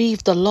to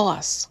grieve the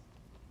loss.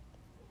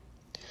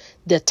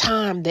 The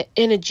time, the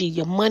energy,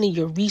 your money,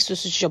 your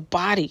resources, your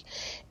body,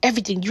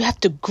 everything. You have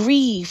to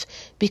grieve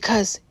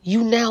because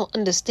you now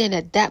understand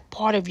that that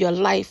part of your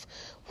life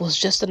was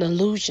just an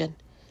illusion.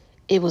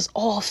 It was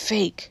all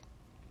fake.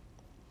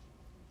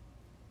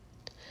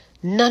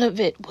 None of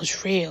it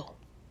was real.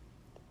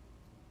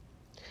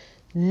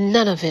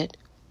 None of it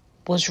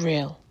was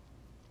real.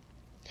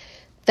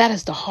 That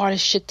is the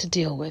hardest shit to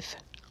deal with.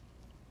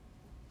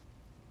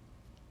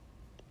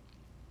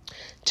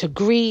 To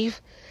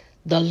grieve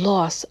the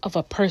loss of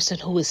a person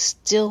who is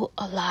still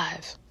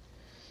alive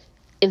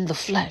in the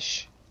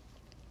flesh.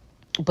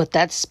 But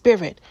that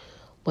spirit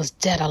was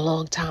dead a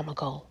long time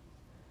ago.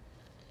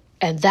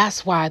 And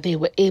that's why they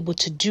were able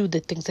to do the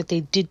things that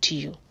they did to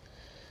you.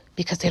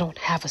 Because they don't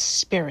have a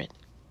spirit.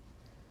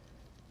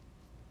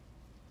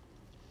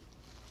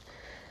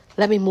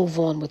 Let me move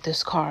on with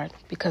this card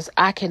because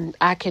I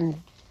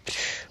can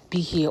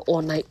be here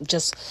all night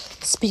just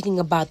speaking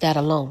about that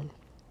alone.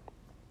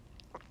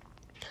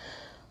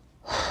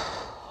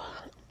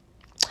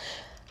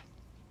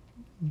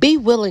 Be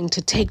willing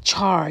to take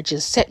charge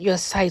and set your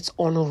sights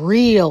on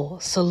real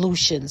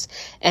solutions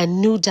and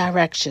new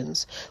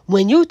directions.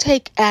 When you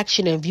take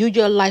action and view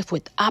your life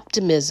with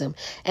optimism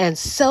and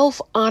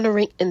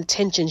self-honoring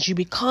intentions, you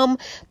become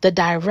the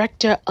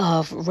director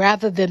of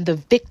rather than the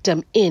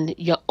victim in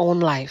your own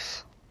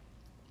life.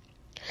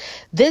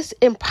 This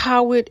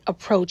empowered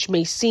approach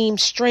may seem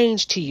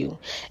strange to you,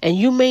 and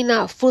you may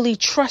not fully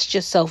trust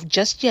yourself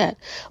just yet,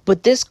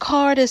 but this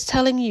card is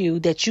telling you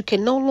that you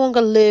can no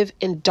longer live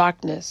in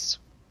darkness,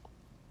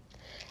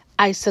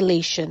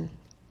 isolation,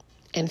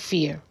 and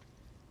fear.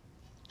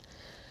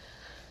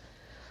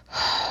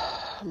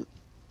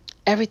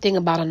 Everything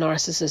about a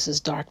narcissist is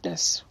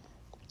darkness.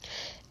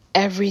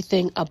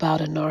 Everything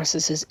about a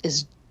narcissist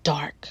is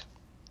dark.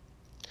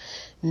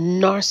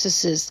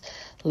 Narcissists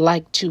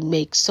like to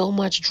make so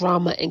much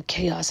drama and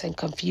chaos and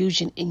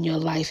confusion in your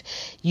life.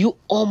 You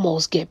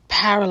almost get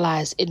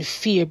paralyzed in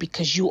fear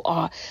because you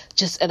are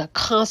just in a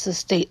constant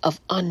state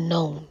of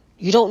unknown.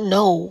 You don't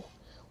know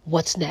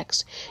what's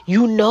next.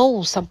 You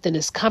know something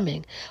is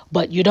coming,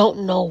 but you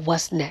don't know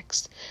what's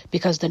next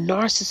because the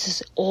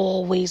narcissist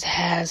always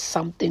has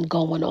something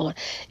going on.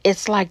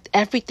 It's like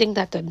everything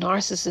that the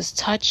narcissist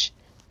touch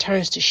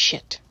turns to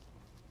shit.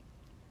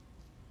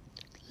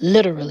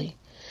 Literally,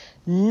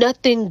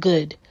 nothing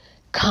good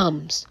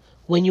comes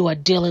when you are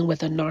dealing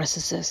with a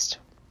narcissist.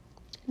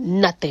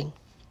 Nothing.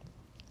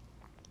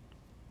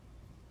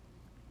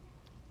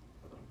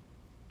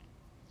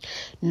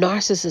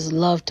 Narcissists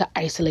love to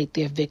isolate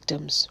their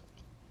victims.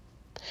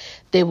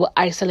 They will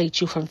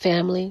isolate you from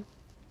family,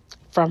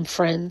 from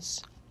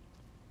friends.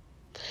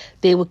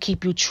 They will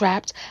keep you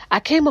trapped.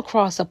 I came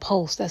across a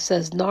post that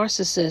says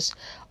narcissists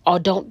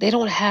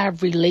don't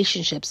have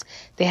relationships.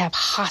 They have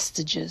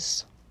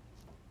hostages.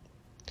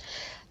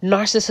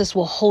 Narcissists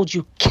will hold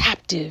you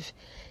captive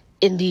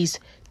in these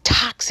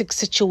toxic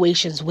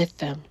situations with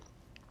them.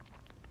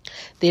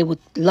 They would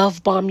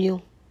love bomb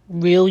you,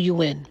 reel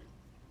you in.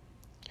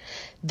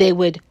 They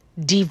would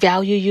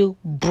devalue you,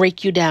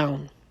 break you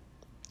down.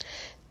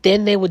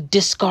 Then they would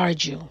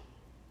discard you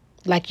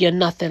like you're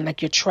nothing,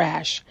 like you're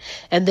trash.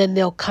 And then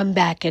they'll come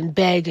back and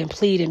beg and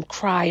plead and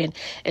cry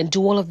and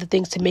do all of the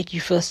things to make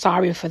you feel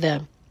sorry for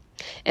them.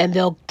 And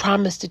they'll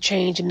promise to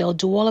change and they'll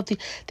do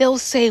they'll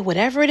say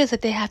whatever it is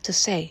that they have to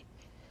say.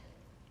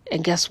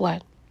 And guess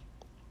what?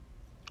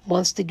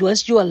 Once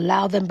you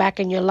allow them back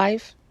in your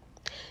life,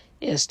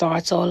 it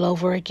starts all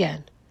over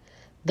again.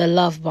 The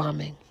love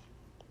bombing,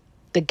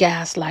 the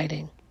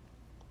gaslighting,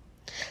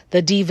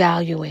 the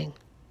devaluing,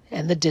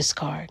 and the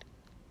discard.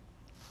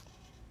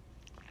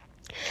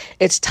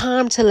 It's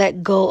time to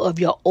let go of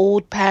your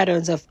old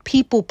patterns of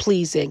people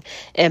pleasing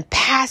and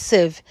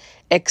passive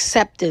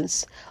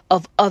acceptance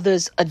of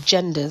others'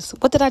 agendas.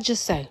 What did I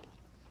just say?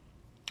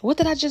 What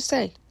did I just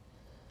say?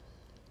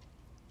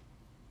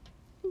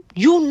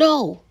 You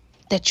know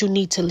that you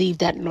need to leave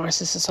that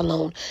narcissist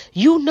alone.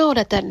 You know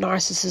that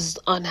narcissist is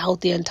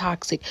unhealthy and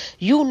toxic.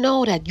 You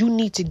know that you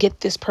need to get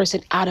this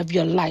person out of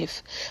your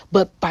life.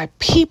 But by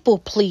people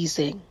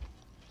pleasing,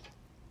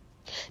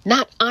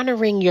 not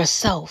honoring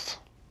yourself,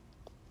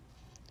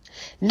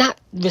 not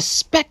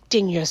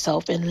respecting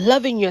yourself and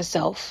loving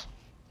yourself,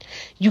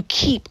 you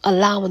keep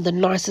allowing the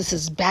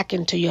narcissist back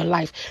into your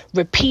life,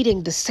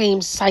 repeating the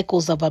same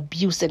cycles of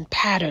abuse and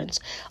patterns,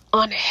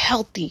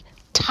 unhealthy,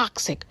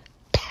 toxic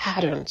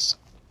patterns.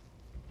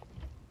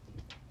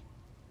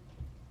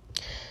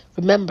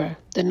 Remember,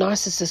 the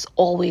narcissist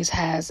always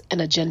has an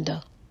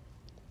agenda.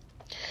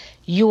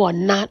 You are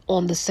not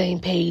on the same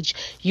page.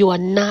 You are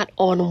not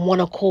on one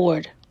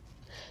accord.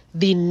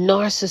 The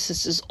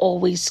narcissist is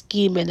always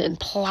scheming and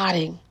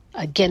plotting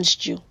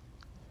against you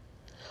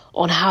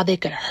on how they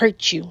could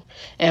hurt you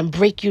and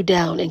break you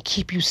down and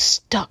keep you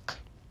stuck.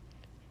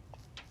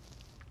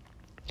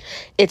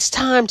 It's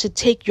time to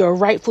take your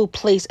rightful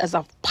place as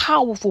a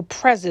powerful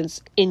presence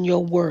in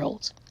your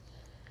world.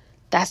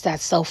 That's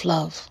that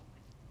self-love.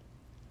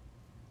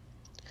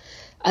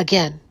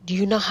 Again, do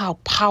you know how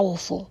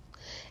powerful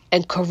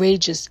and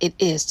courageous it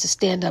is to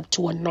stand up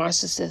to a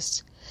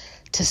narcissist,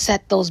 to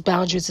set those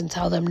boundaries and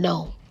tell them,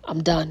 no,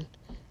 I'm done,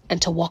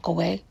 and to walk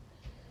away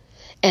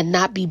and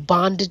not be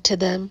bonded to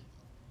them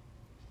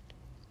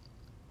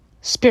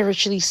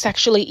spiritually,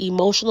 sexually,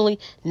 emotionally,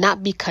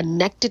 not be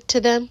connected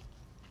to them,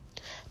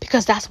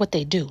 because that's what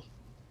they do.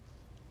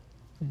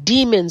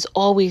 Demons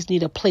always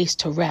need a place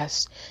to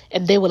rest,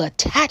 and they will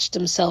attach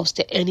themselves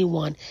to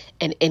anyone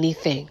and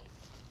anything.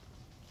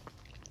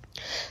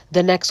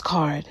 The next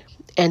card,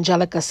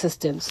 angelic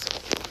assistance.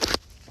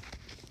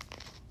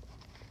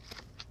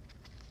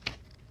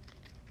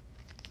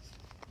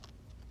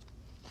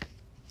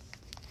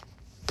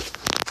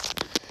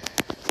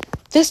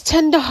 This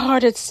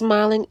tender-hearted,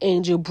 smiling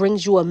angel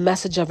brings you a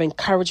message of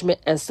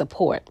encouragement and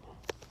support.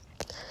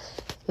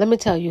 Let me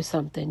tell you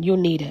something. You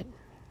need it.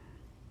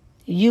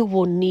 You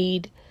will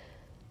need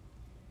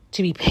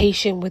to be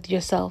patient with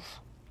yourself.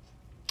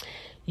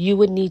 You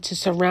would need to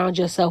surround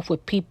yourself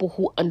with people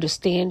who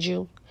understand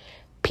you,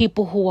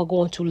 people who are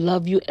going to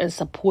love you and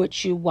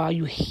support you while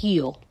you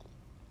heal.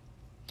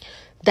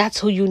 That's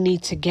who you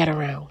need to get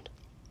around.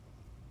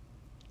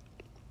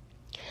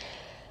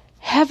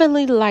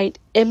 Heavenly light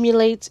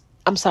emanates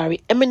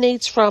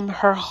from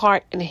her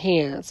heart and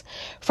hands.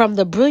 From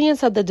the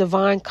brilliance of the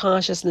divine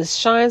consciousness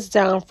shines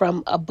down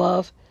from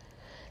above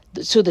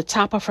to the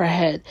top of her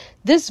head.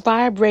 This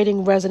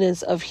vibrating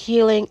resonance of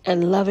healing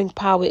and loving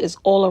power is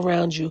all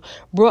around you,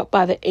 brought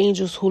by the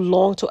angels who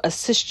long to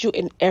assist you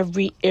in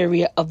every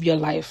area of your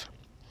life.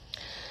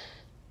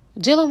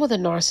 Dealing with a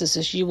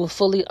narcissist, you will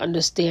fully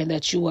understand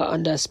that you are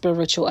under a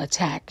spiritual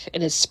attack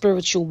and it's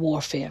spiritual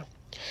warfare,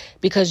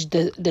 because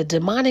the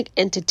demonic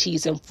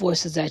entities and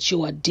forces that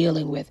you are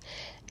dealing with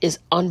is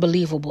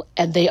unbelievable,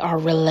 and they are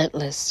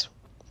relentless.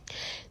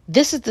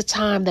 This is the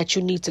time that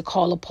you need to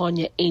call upon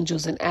your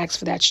angels and ask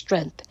for that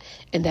strength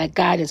and that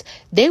guidance.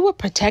 They were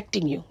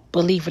protecting you,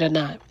 believe it or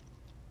not.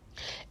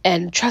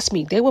 And trust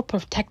me, they were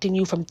protecting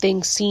you from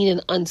things seen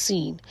and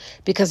unseen.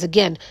 Because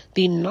again,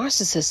 the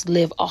narcissists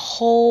live a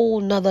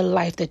whole nother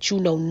life that you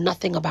know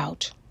nothing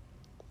about.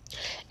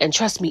 And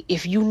trust me,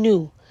 if you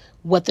knew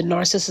what the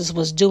narcissist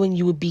was doing,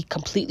 you would be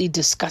completely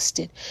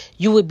disgusted.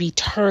 You would be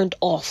turned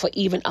off for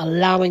even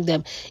allowing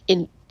them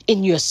in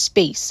your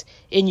space,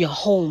 in your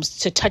homes,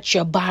 to touch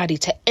your body,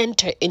 to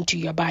enter into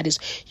your bodies.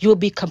 You will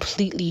be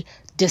completely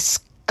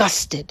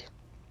disgusted.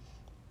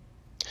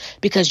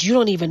 Because you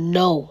don't even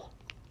know.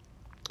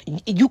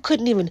 You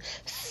couldn't even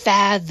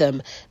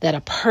fathom that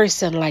a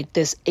person like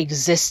this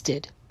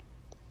existed.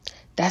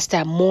 That's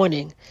that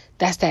mourning.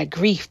 That's that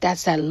grief.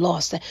 That's that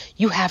loss. That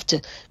you have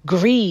to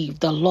grieve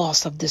the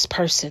loss of this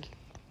person.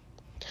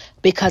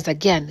 Because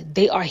again,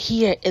 they are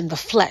here in the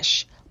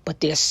flesh, but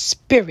their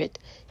spirit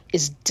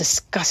is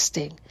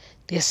disgusting.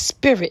 Their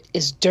spirit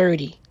is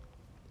dirty.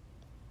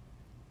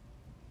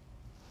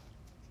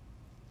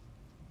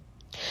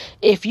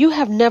 If you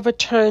have never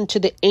turned to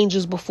the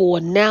angels before,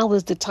 now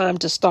is the time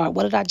to start.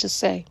 What did I just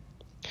say?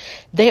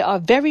 They are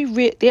very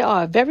real. They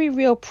are a very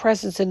real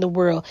presence in the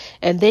world,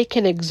 and they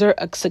can exert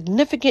a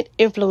significant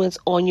influence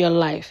on your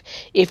life.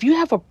 If you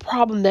have a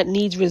problem that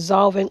needs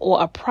resolving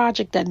or a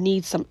project that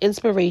needs some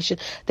inspiration,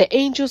 the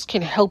angels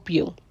can help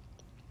you.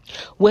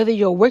 Whether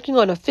you're working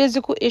on a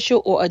physical issue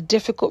or a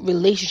difficult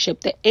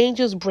relationship, the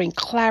angels bring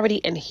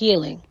clarity and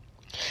healing.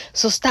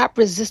 So stop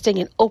resisting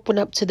and open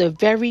up to the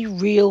very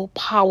real,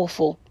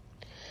 powerful.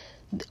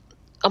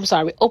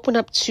 Open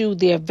up to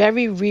their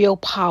very real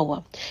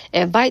power.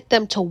 Invite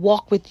them to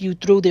walk with you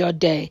through their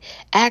day.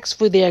 Ask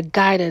for their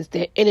guidance,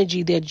 their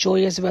energy, their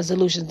joyous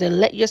resolutions. Then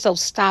let yourself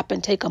stop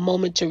and take a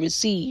moment to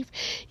receive.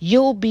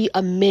 You'll be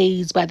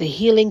amazed by the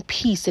healing,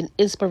 peace, and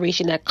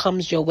inspiration that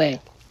comes your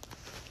way.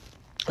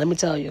 Let me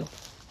tell you.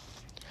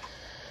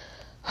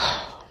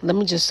 Let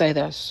me just say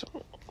this.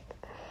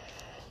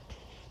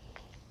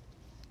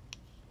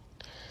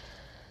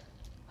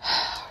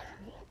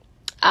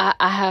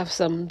 I have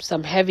some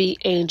heavy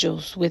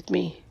angels with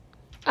me.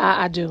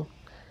 I do.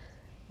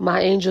 My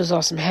angels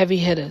are some heavy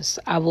hitters.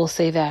 I will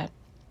say that.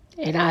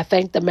 And I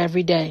thank them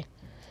every day.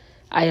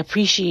 I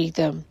appreciate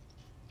them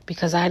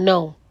because I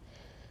know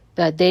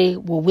that they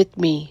were with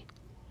me.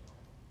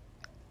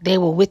 They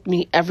were with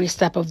me every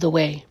step of the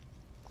way,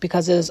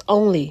 because it is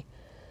only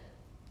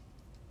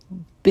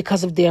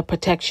because of their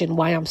protection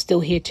why I'm still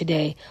here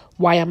today,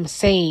 why I'm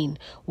sane,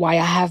 why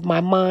I have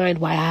my mind,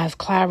 why I have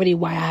clarity,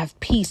 why I have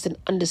peace and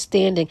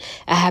understanding.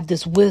 I have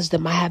this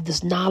wisdom, I have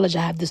this knowledge,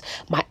 I have this,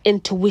 my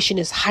intuition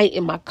is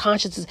heightened, my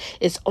consciousness.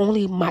 It's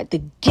only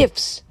the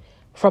gifts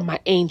from my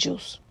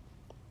angels.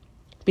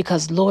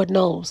 Because Lord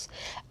knows,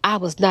 I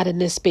was not in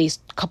this space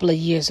a couple of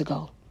years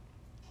ago.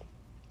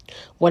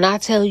 When I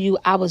tell you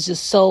I was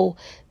just so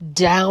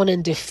down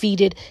and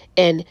defeated,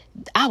 and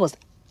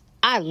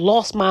I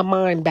lost my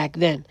mind back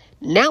then.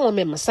 Now I'm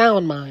in my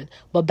sound mind.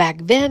 But back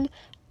then,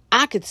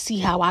 I could see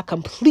how I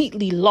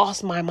completely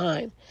lost my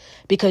mind.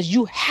 Because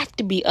you have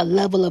to be a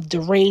level of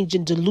deranged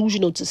and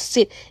delusional to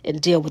sit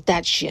and deal with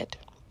that shit.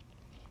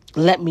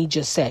 Let me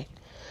just say.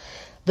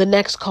 The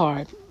next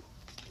card.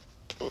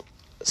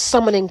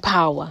 Summoning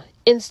power.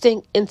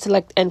 Instinct,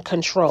 intellect, and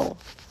control.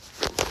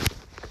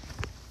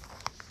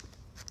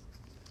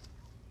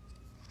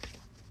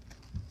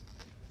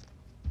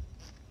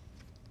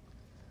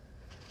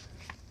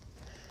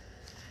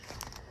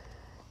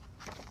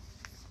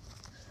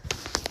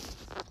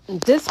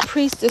 This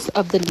priestess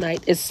of the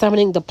night is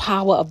summoning the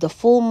power of the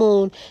full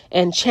moon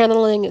and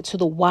channeling it to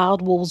the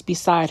wild wolves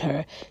beside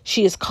her.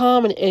 She is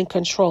calm and in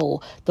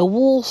control. The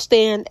wolves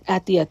stand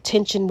at the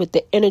attention with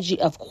the energy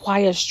of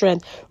quiet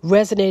strength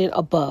resonating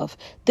above.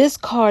 This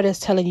card is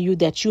telling you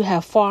that you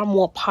have far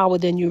more power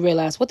than you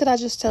realize. What did I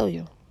just tell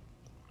you?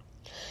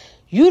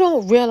 You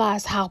don't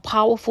realize how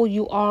powerful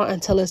you are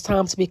until it's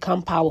time to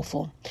become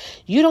powerful.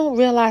 You don't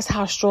realize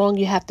how strong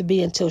you have to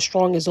be until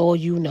strong is all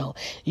you know.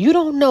 You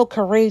don't know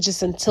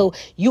courageous until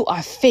you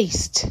are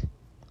faced.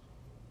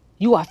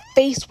 You are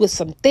faced with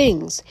some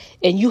things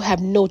and you have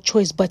no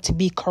choice but to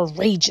be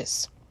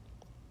courageous.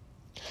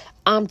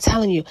 I'm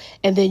telling you.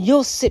 And then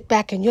you'll sit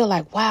back and you're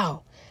like,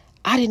 wow,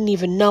 I didn't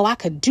even know I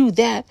could do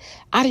that.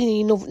 I didn't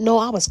even know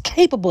I was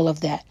capable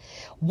of that.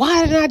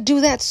 Why didn't I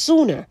do that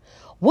sooner?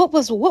 What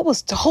was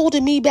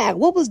holding me back?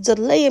 What was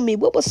delaying me?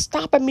 What was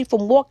stopping me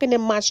from walking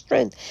in my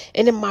strength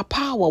and in my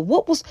power?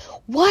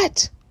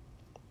 What?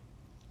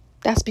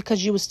 That's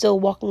because you were still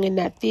walking in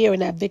that fear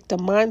and that victim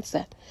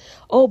mindset.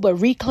 Oh, but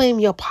reclaim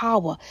your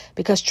power,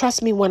 because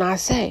trust me when I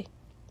say,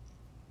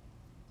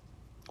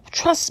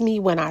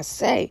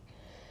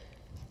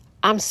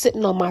 I'm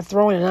sitting on my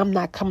throne and I'm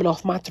not coming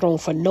off my throne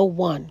for no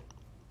one.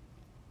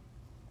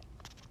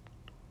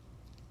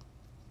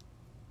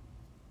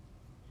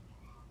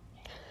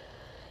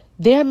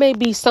 There may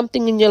be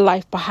something in your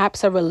life,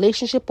 perhaps a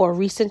relationship or a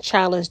recent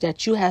challenge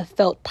that you have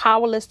felt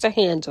powerless to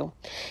handle.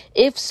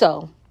 If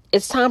so,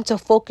 it's time to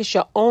focus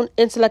your own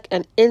intellect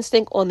and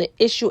instinct on the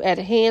issue at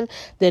hand,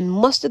 then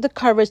muster the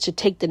courage to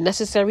take the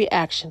necessary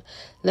action.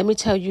 Let me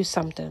tell you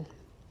something.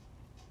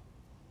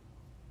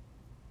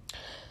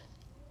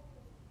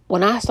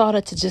 When I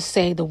started to just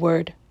say the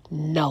word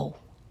no,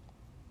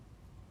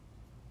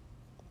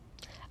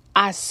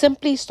 I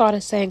simply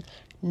started saying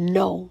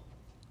no.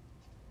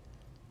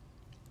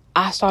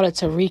 I started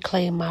to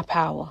reclaim my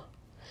power.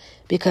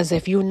 Because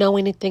if you know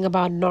anything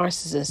about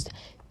narcissists,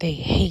 they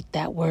hate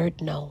that word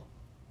no.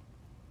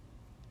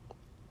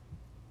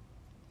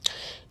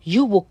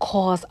 You will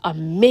cause a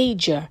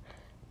major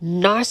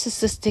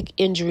narcissistic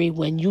injury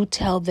when you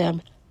tell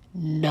them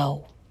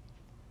no.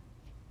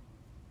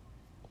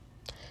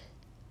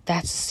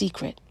 That's a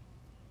secret.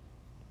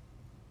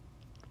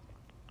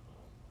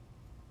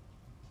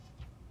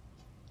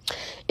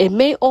 It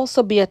may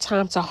also be a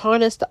time to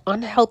harness the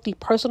unhealthy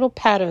personal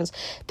patterns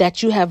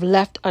that you have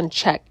left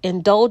unchecked.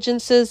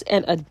 Indulgences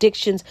and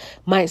addictions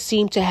might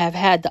seem to have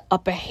had the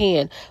upper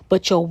hand,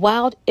 but your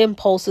wild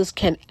impulses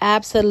can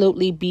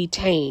absolutely be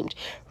tamed.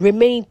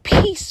 Remain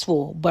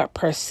peaceful but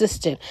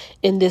persistent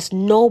in this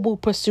noble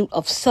pursuit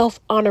of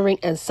self-honoring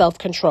and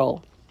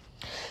self-control.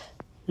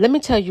 Let me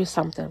tell you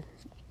something.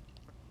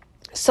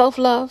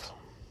 Self-love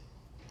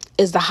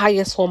is the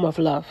highest form of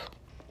love.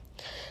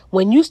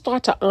 When you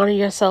start to honor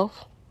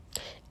yourself,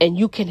 and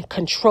you can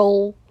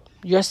control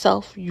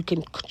yourself, you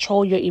can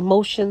control your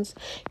emotions,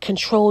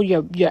 control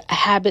your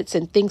habits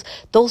and things,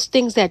 those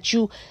things that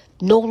you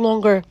no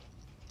longer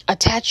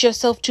attach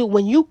yourself to.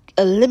 When you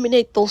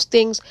eliminate those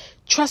things,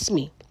 trust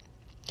me,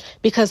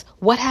 because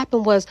what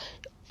happened was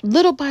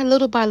little by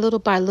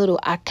little,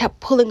 I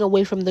kept pulling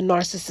away from the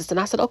narcissist. And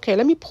I said, okay,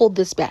 let me pull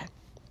this back.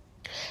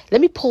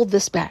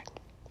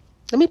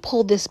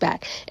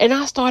 And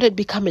I started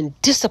becoming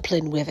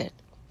disciplined with it.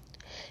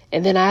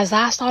 And then as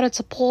I started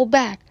to pull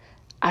back,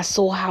 I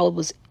saw how it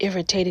was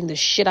irritating the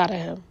shit out of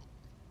him.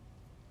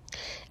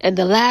 And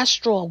the last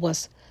straw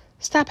was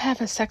stop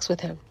having sex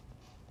with him.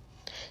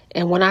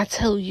 And when I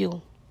tell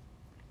you,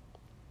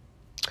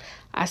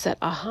 I said,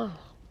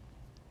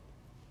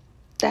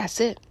 that's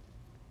it.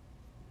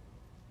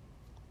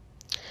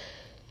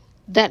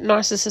 That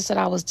narcissist that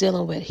I was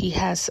dealing with, he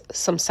has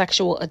some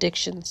sexual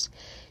addictions.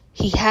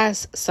 He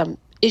has some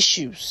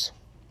issues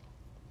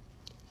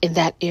in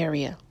that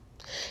area.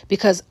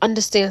 Because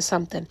understand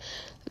something,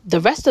 the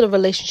rest of the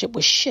relationship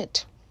was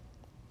shit.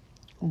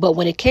 But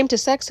when it came to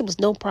sex, it was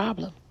no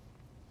problem.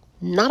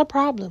 Not a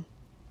problem.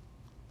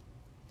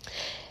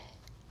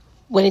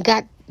 When it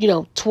got,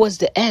 towards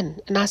the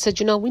end, and I said,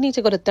 we need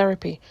to go to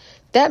therapy.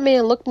 That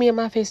man looked me in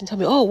my face and told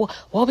me,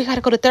 well, we got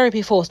to go to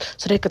therapy for us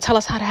so they could tell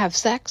us how to have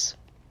sex.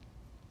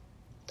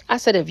 I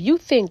said, if you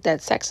think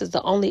that sex is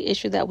the only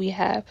issue that we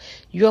have,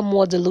 you're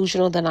more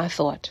delusional than I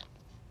thought.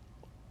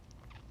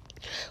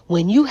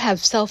 When you have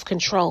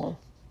self-control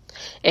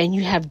and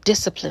you have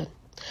discipline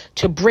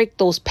to break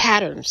those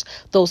patterns,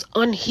 those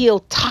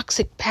unhealed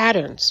toxic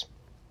patterns,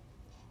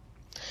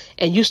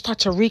 and you start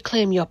to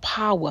reclaim your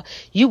power,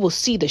 you will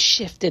see the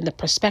shift in the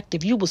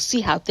perspective. You will see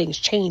how things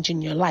change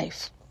in your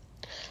life.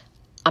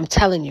 I'm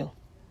telling you,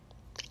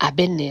 I've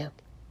been there.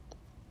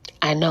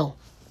 I know.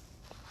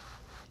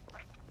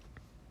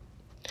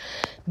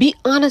 Be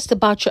honest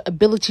about your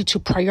ability to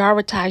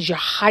prioritize your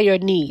higher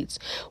needs.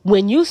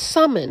 When you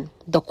summon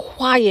the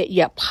quiet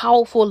yet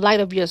powerful light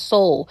of your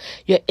soul,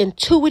 your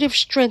intuitive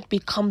strength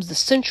becomes the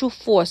central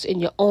force in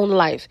your own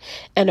life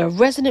and a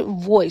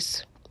resonant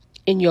voice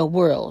in your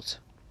world.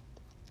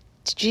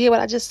 Did you hear what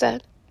I just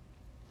said?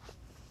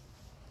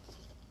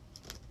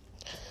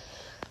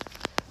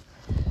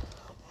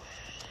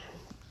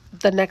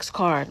 The next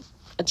card,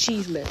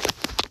 achievement.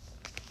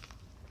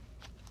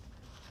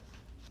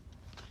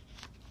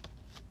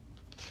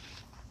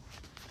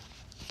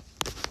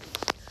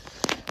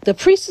 The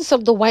priestess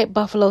of the white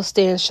buffalo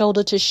stands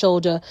shoulder to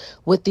shoulder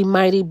with the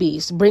mighty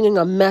beast, bringing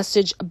a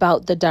message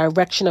about the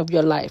direction of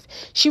your life.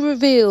 She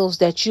reveals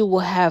that you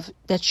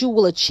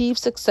will achieve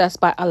success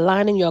by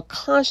aligning your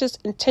conscious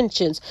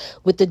intentions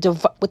with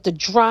the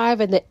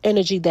drive and the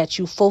energy that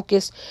you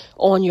focus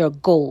on your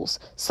goals.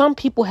 Some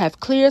people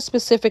have clear,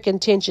 specific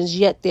intentions,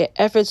 yet their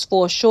efforts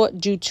fall short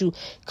due to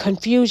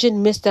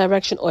confusion,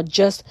 misdirection, or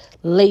just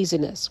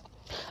laziness.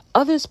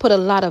 Others put a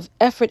lot of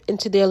effort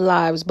into their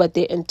lives, but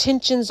their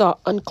intentions are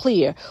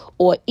unclear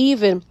or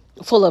even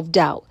full of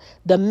doubt.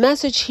 The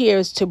message here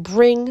is to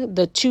bring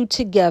the two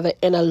together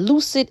in a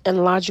lucid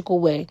and logical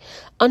way.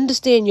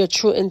 Understand your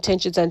true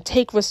intentions and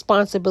take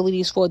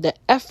responsibilities for the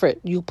effort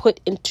you put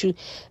into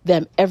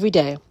them every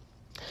day.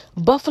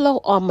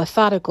 Buffalo are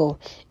methodical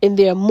in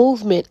their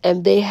movement,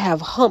 and they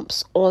have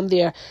humps on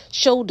their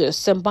shoulders,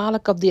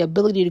 symbolic of the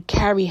ability to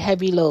carry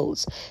heavy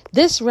loads.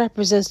 This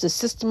represents the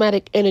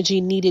systematic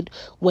energy needed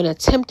when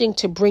attempting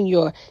to bring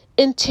your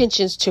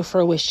intentions to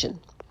fruition.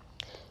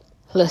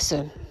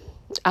 Listen,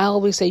 I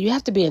always say you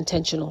have to be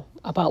intentional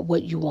about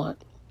what you want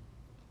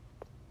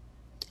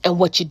and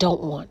what you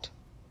don't want.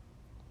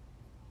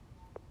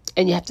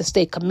 And you have to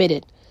stay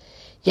committed.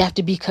 You have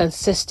to be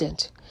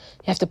consistent.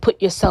 You have to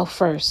put yourself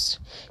first.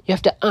 You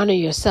have to honor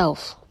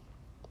yourself.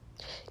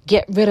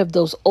 Get rid of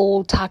those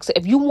old toxic.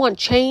 If you want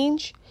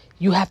change,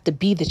 you have to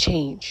be the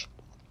change.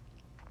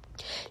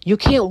 You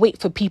can't wait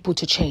for people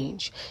to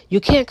change. You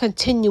can't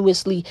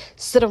continuously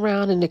sit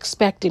around and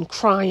expect and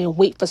cry and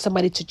wait for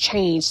somebody to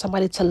change,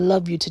 somebody to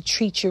love you, to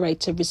treat you right,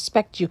 to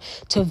respect you,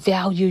 to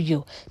value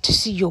you, to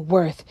see your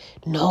worth.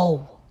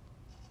 No.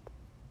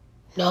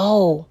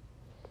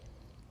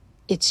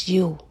 It's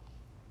you.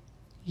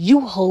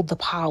 You hold the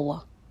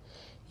power.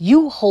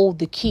 You hold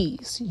the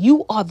keys.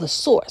 You are the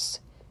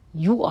source.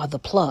 You are the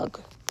plug.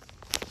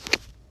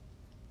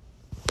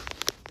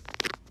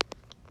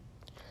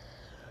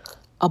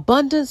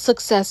 Abundant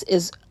success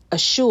is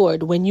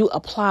assured when you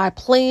apply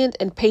planned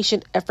and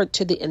patient effort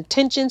to the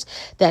intentions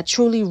that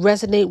truly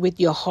resonate with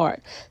your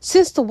heart.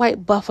 Since the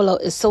white buffalo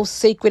is so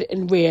sacred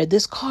and rare,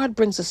 this card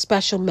brings a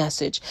special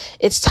message.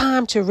 It's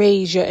time to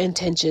raise your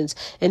intentions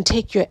and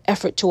take your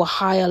effort to a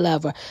higher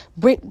level.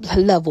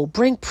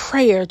 Bring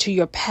prayer to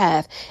your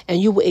path, and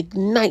you will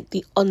ignite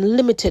the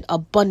unlimited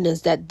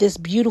abundance that this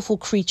beautiful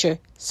creature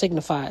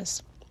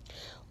signifies.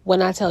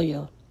 When I tell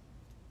you,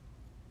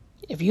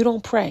 if you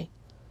don't pray,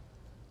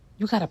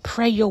 you got to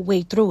pray your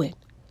way through it.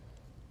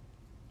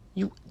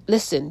 You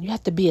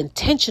have to be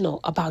intentional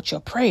about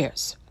your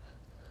prayers.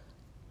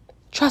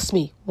 Trust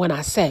me when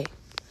I say.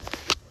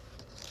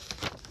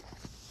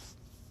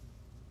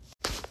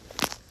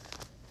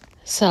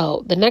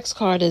 So the next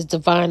card is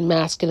Divine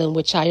Masculine,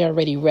 which I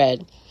already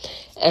read.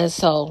 And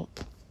so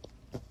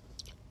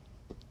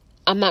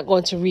I'm not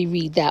going to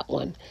reread that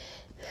one.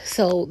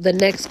 So the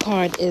next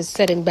card is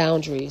Setting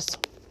Boundaries.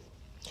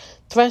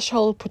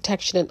 Threshold,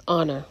 Protection, and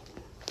Honor.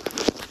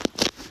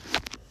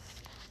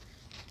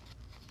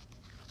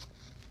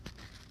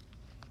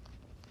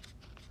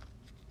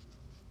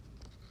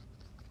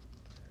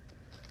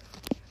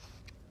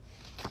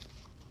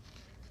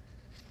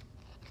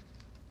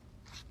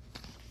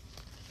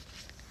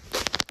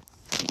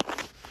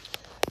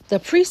 The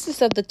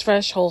priestess of the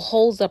threshold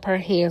holds up her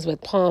hands with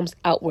palms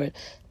outward,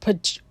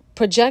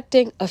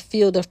 projecting a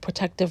field of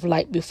protective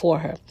light before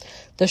her.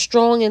 The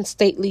strong and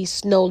stately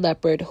snow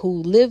leopard, who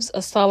lives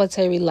a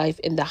solitary life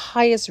in the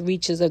highest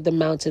reaches of the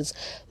mountains,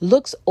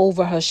 looks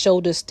over her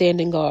shoulder,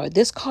 standing guard.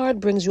 This card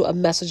brings you a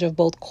message of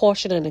both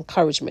caution and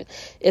encouragement.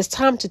 It's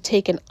time to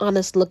take an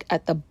honest look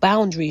at the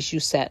boundaries you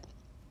set.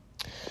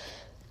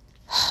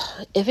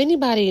 If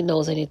anybody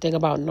knows anything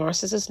about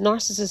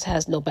narcissists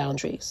has no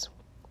boundaries.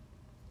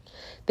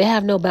 They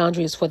have no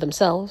boundaries for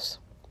themselves,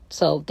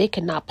 so they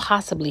cannot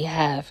possibly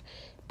have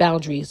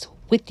boundaries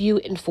with you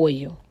and for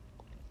you.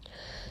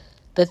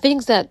 The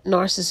things that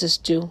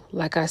narcissists do,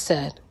 like I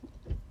said,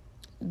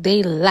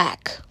 they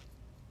lack.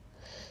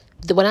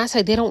 When I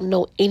say they don't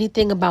know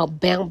anything about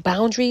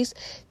boundaries,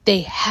 they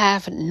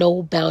have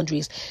no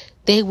boundaries.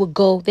 They would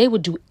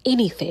do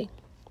anything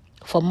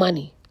for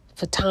money,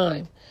 for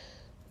time,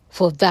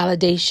 for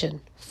validation,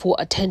 for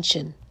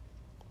attention,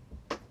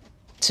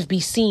 to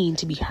be seen,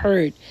 to be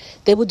heard.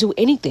 They will do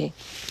anything.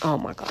 Oh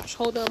my gosh.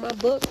 Hold on, my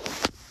book.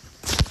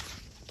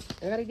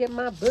 I gotta get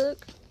my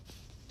book.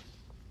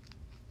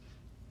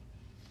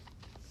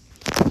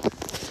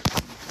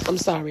 I'm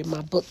sorry,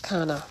 my book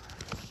kind of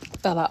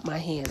fell out my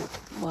hand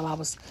while I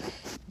was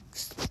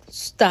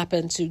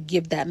stopping to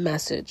give that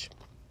message.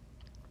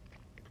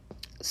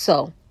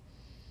 So,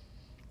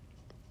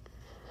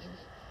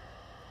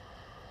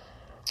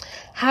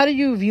 how do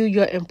you view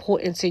your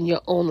importance in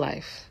your own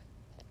life?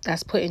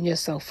 That's putting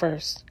yourself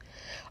first.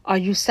 Are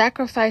you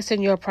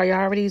sacrificing your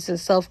priorities and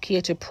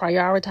self-care to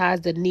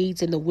prioritize the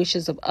needs and the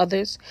wishes of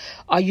others?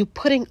 Are you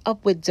putting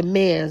up with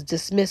demands,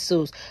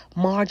 dismissals,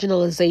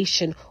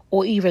 marginalization,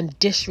 or even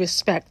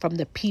disrespect from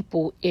the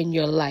people in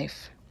your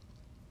life?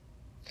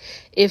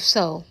 If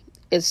so,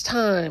 it's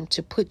time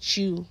to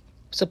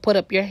put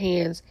up your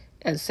hands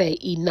and say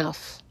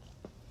enough.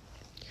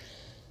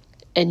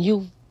 And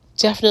you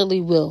definitely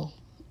will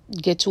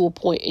get to a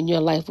point in your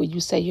life where you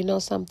say, you know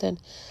something,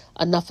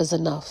 enough is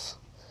enough.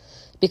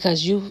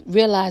 Because you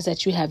realize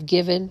that you have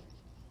given,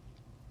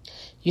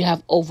 you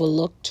have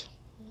overlooked,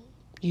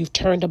 you've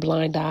turned a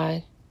blind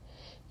eye,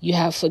 you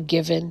have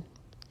forgiven,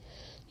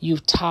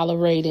 you've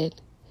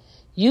tolerated,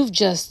 you've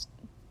just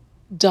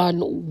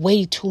done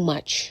way too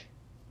much.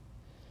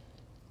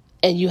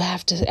 And you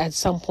have to, at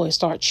some point,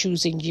 start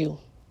choosing you,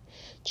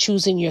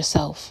 choosing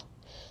yourself,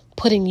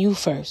 putting you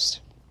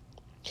first.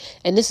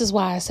 And this is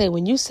why I say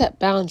when you set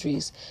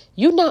boundaries,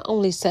 you not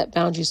only set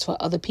boundaries for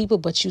other people,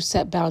 but you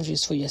set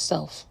boundaries for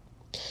yourself.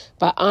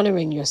 By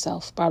honoring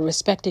yourself, by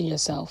respecting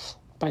yourself,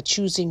 by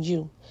choosing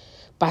you,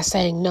 by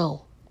saying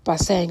no, by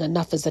saying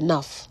enough is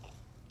enough.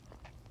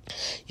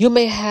 You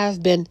may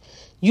have been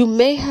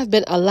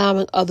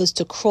allowing others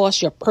to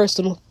cross your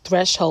personal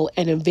threshold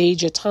and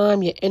invade your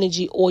time, your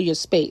energy, or your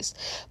space.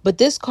 But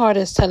this card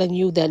is telling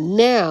you that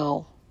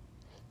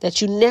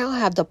you now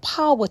have the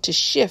power to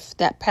shift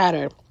that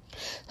pattern.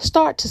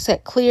 Start to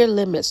set clear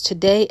limits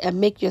today and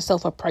make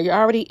yourself a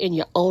priority in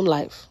your own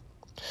life.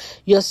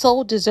 Your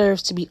soul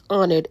deserves to be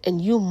honored,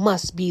 and you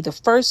must be the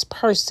first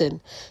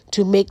person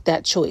to make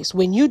that choice.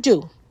 When you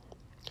do,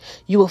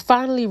 you will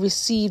finally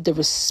receive the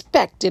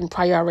respect and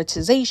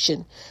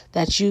prioritization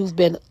that you've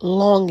been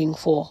longing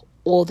for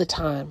all the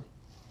time.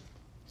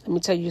 Let me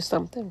tell you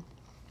something.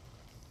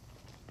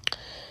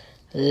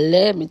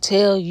 Let me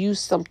tell you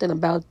something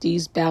about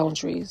these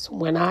boundaries.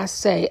 When I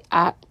say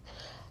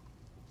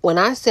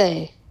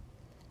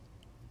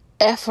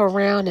F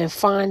around and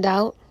find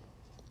out,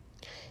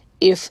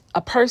 if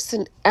a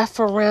person F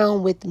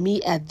around with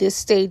me at this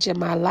stage in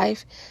my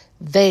life,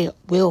 they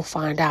will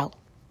find out.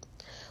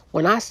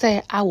 When I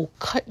say I will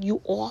cut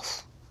you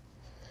off,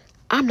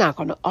 I'm not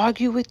going to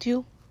argue with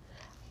you.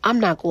 I'm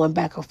not going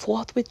back and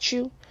forth with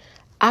you.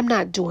 I'm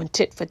not doing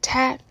tit for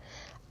tat.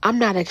 I'm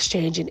not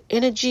exchanging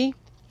energy.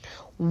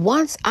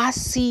 Once I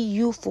see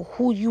you for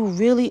who you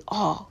really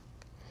are,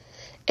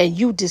 and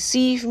you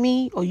deceive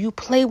me or you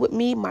play with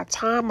me, my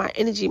time, my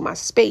energy, my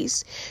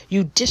space,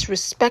 you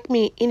disrespect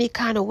me in any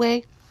kind of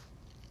way,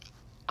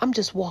 I'm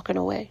just walking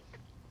away.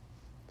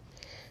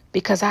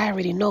 Because I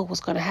already know what's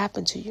going to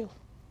happen to you.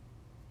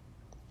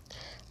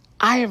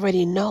 I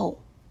already know.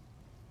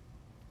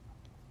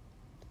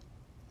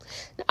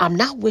 I'm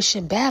not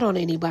wishing bad on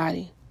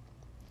anybody,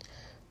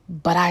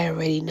 but I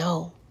already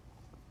know.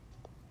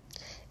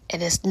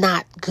 And it's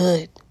not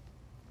good.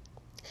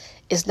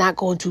 It's not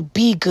going to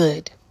be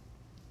good.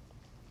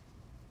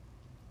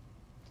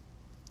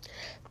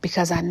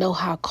 Because I know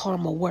how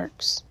karma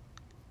works.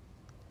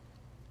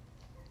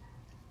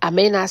 I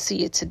may not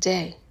see it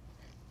today.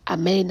 I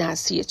may not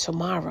see it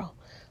tomorrow.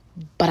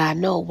 But I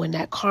know when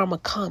that karma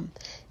comes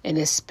and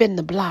it spin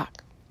the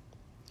block,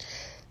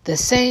 the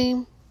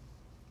same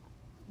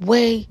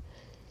way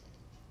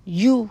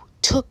you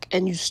took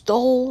and you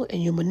stole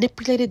and you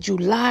manipulated, you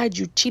lied,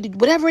 you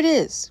cheated, whatever it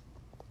is,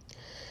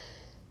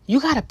 you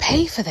got to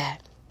pay for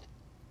that.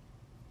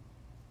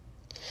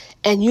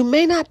 And you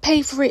may not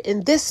pay for it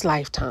in this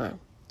lifetime.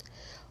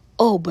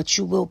 Oh, but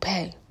you will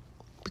pay.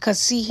 Because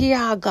see, here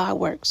how God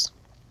works.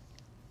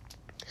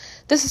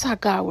 This is how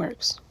God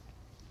works.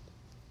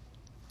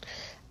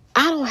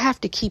 I don't have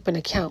to keep an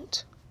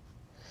account.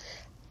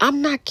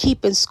 I'm not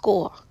keeping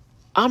score.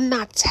 I'm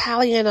not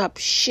tallying up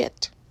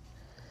shit.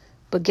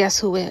 But guess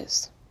who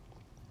is?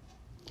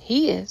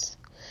 He is.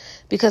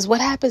 Because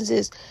what happens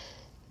is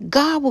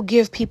God will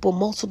give people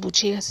multiple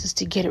chances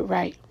to get it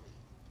right.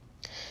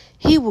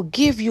 He will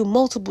give you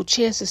multiple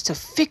chances to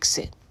fix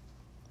it.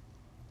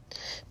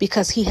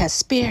 Because he has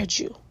spared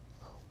you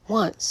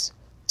once,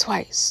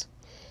 twice.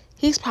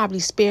 He's probably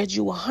spared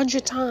you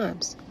 100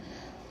 times.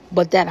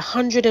 But that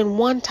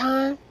 101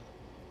 time,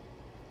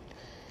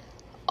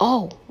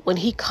 when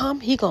he come,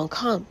 he gonna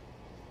come.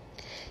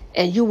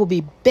 And you will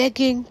be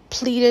begging,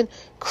 pleading,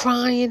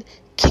 crying,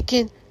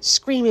 kicking,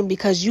 screaming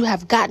because you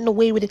have gotten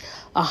away with it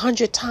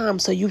 100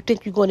 times. So you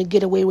think you're going to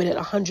get away with it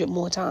 100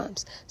 more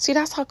times. See,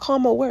 that's how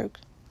karma works.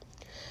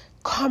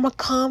 Karma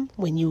come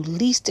when you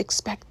least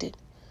expect it.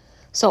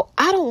 So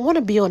I don't want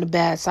to be on the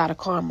bad side of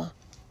karma.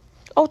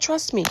 Oh,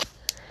 trust me.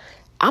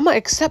 I'm going to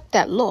accept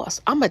that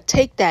loss. I'm going to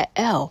take that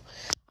L.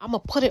 I'm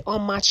going to put it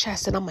on my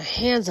chest and I'm going to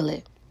handle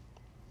it.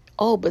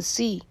 Oh, but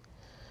see,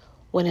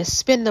 when it's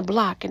spin the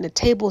block and the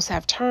tables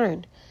have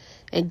turned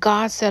and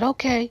God said,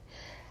 okay,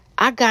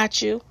 I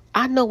got you.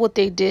 I know what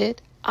they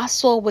did. I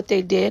saw what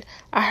they did.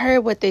 I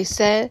heard what they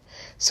said.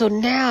 So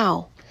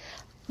now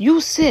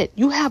you sit,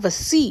 you have a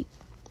seat.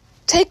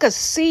 Take a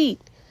seat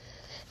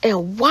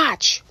and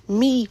watch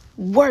me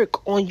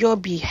work on your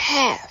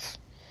behalf.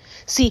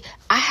 See,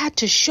 I had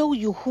to show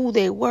you who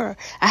they were.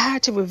 I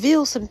had to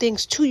reveal some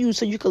things to you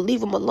so you could leave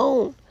them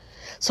alone.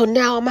 So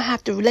now I'm going to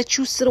have to let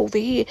you sit over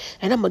here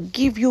and I'm going to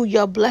give you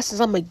your blessings.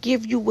 I'm going to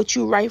give you what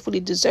you rightfully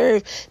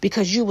deserve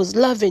because you was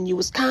loving, you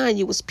was kind,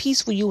 you was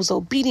peaceful, you was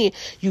obedient.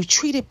 You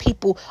treated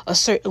people a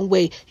certain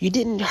way. You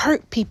didn't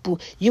hurt people.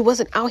 You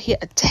wasn't out here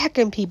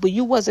attacking people.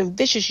 You wasn't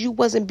vicious. You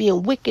wasn't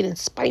being wicked and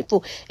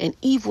spiteful and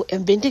evil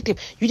and vindictive.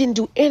 You didn't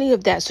do any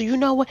of that. So you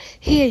know what?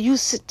 Here, you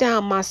sit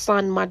down, my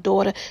son, my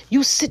daughter.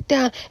 You sit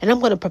down and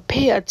I'm going to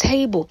prepare a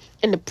table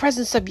in the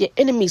presence of your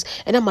enemies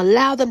and I'm going to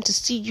allow them to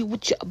see you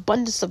with your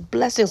abundance of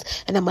blessings.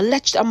 And I'm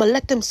gonna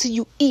let them see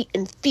you eat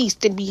and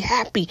feast and be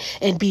happy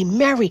and be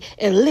merry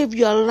and live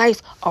your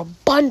life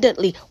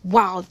abundantly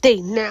while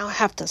they now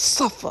have to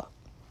suffer.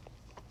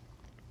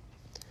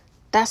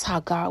 That's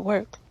how God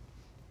works.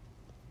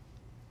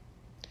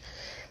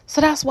 So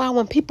that's why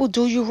when people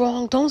do you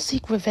wrong, don't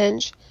seek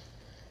revenge.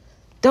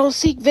 Don't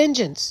seek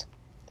vengeance.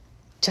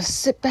 Just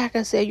sit back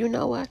and say, you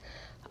know what?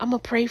 I'm going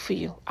to pray for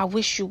you. I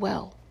wish you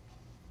well.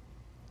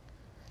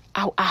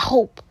 I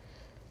hope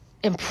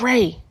and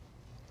pray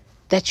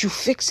that you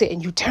fix it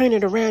and you turn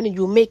it around and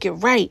you make it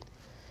right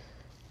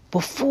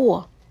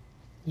before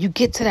you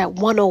get to that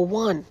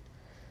 101.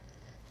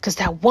 Because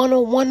that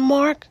 101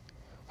 mark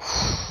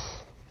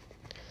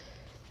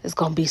is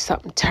going to be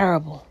something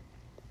terrible.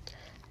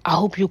 I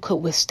hope you could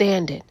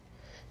withstand it.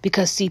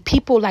 Because, see,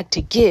 people like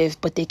to give,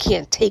 but they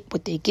can't take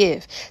what they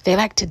give. They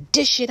like to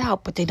dish it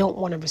out, but they don't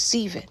want to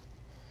receive it.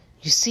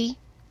 You see?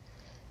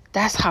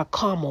 That's how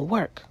karma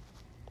works.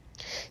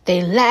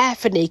 They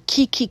laugh and they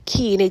key,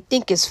 and they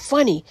think it's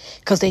funny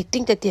because they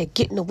think that they're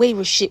getting away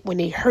with shit when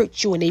they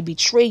hurt you and they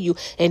betray you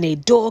and they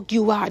dog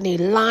you out and they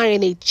lie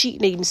and they cheat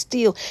and they even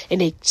steal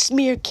and they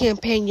smear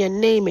campaign your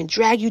name and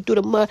drag you through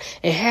the mud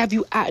and have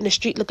you out in the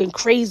street looking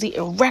crazy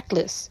and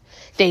reckless.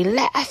 They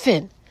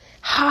laughing.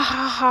 Ha,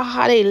 ha, ha,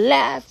 ha. They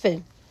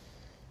laughing.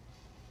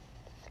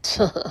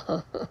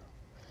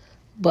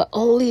 But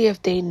only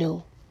if they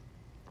knew.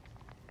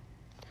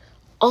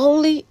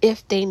 Only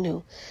if they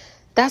knew.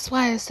 That's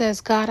why it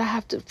says, God, I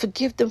have to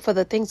forgive them for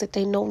the things that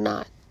they know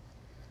not.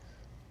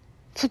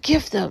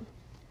 Forgive them.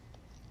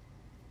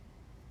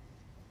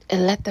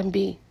 And let them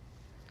be.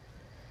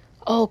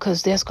 Oh,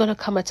 because there's going to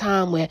come a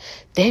time where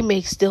they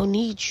may still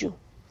need you.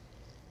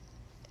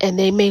 And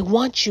they may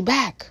want you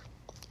back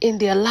in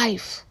their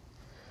life.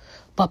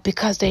 But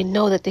because they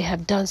know that they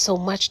have done so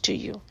much to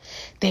you,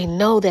 they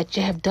know that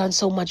you have done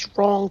so much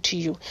wrong to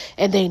you,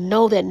 and they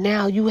know that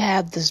now you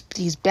have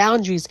these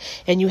boundaries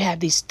and you have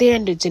these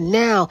standards, and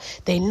now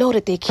they know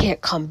that they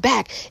can't come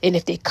back. And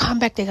if they come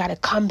back, they got to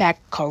come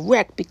back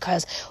correct,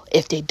 because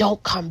if they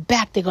don't come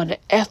back, they're going to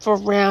F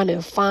around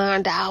and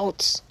find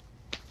out.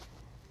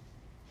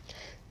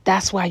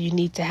 That's why you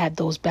need to have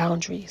those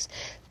boundaries.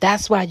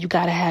 That's why you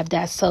got to have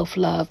that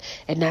self-love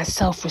and that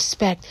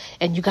self-respect.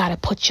 And you got to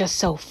put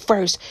yourself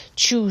first.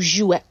 Choose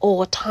you at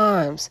all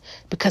times.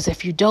 Because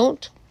if you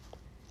don't,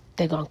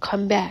 they're going to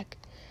come back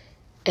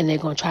and they're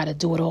going to try to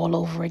do it all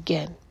over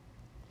again.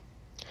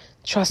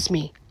 Trust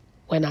me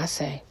when I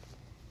say.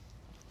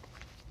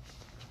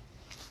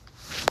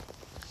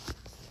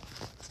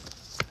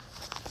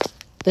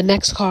 The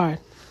next card.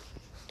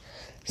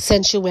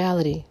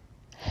 Sensuality,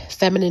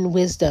 feminine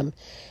wisdom,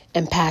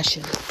 and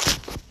passion.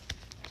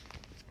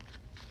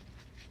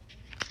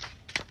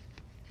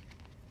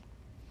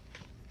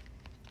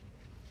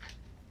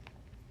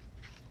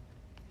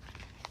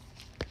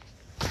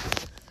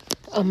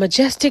 A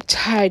majestic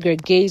tiger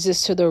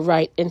gazes to the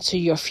right into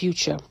your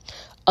future,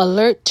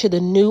 alert to the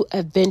new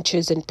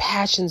adventures and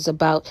passions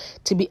about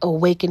to be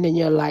awakened in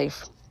your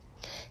life.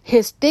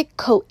 His thick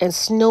coat and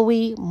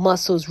snowy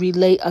muscles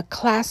relay a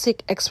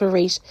classic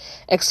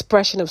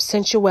expression of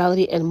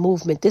sensuality and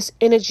movement. This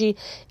energy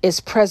is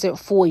present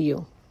for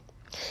you.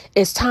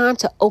 It's time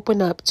to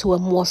open up to a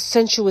more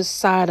sensuous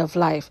side of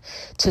life,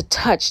 to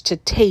touch, to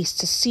taste,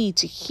 to see,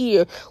 to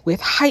hear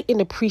with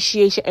heightened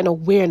appreciation and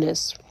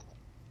awareness.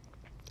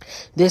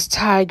 This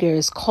tiger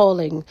is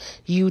calling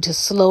you to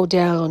slow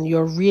down,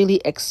 to really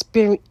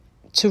experience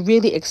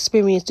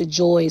the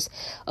joys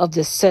of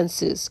the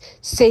senses.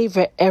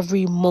 Savor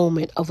every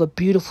moment of a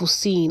beautiful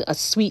scene, a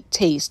sweet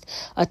taste,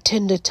 a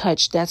tender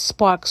touch that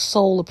sparks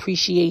soul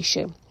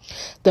appreciation.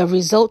 The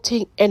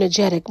resulting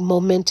energetic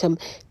momentum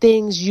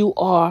brings you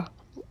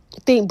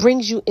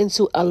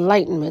into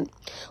alignment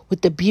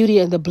with the beauty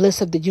and the bliss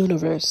of the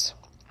universe.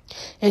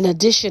 In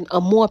addition,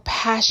 a more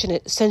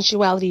passionate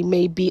sensuality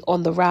may be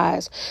on the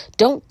rise.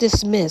 Don't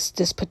dismiss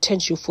this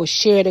potential for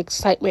shared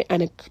excitement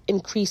and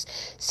increased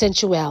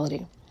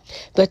sensuality.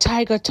 The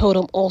tiger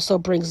totem also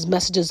brings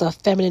messages of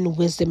feminine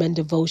wisdom and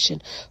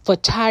devotion, for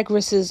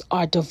tigresses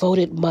are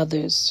devoted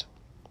mothers.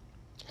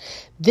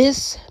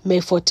 This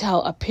may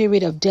foretell a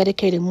period of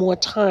dedicating more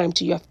time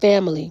to your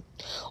family,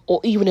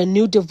 or even a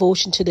new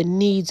devotion to the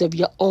needs of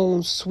your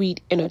own sweet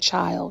inner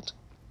child.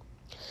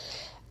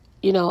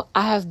 You know,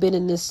 I have been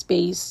in this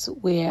space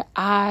where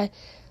I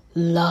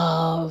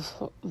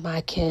love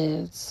my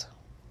kids.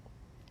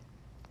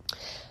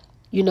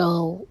 You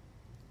know,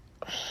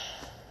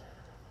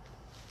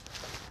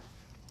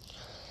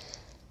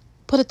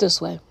 put it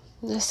this way.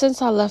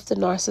 Since I left the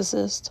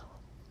narcissist,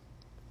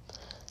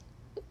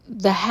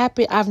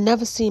 I've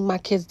never seen my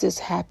kids this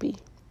happy.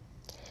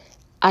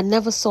 I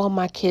never saw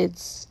my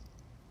kids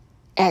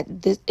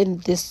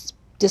in this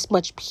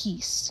much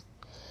peace.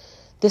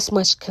 This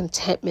much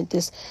contentment,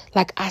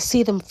 I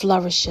see them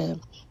flourishing.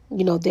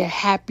 You know, they're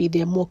happy,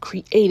 they're more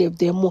creative,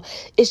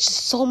 it's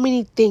just so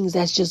many things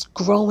that's just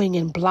growing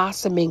and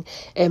blossoming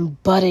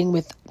and budding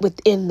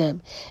within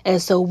them.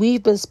 And so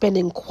we've been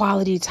spending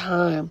quality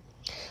time,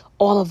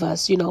 all of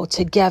us, you know,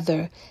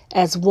 together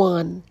as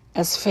one,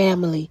 as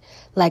family.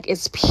 Like,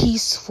 it's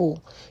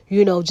peaceful,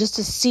 you know, just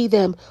to see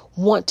them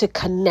want to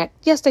connect.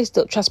 Yes, they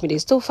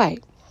still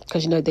fight,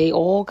 because, you know, they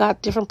all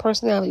got different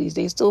personalities.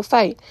 They still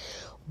fight,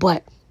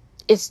 but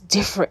it's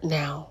different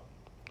now.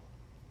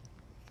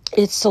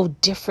 It's so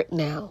different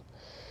now.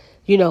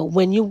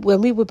 When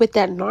we were with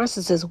that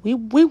narcissist,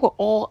 we were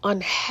all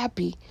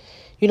unhappy.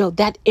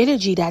 That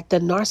energy that the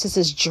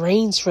narcissist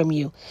drains from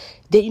you.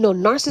 That,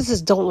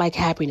 narcissists don't like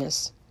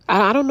happiness.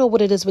 I don't know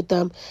what it is with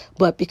them,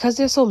 but because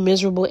they're so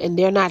miserable and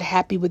they're not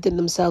happy within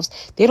themselves,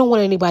 they don't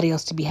want anybody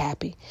else to be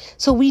happy.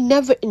 So we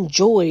never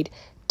enjoyed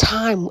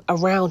time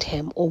around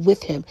him or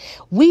with him.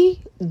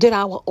 We did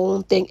our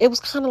own thing. It was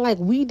kind of like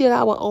we did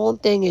our own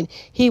thing and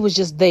he was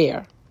just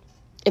there.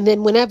 And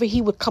then whenever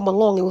he would come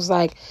along, it was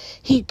like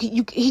he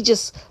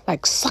just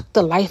like sucked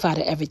the life out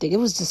of everything. It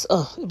was just,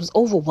 it was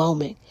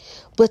overwhelming.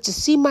 But to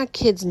see my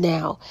kids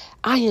now,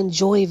 I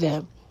enjoy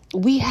them.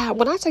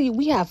 When I tell you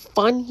we have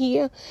fun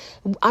here,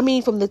 I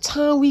mean, from the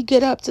time we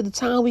get up to the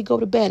time we go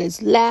to bed,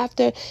 it's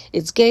laughter,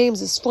 it's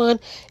games, it's fun.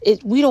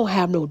 We don't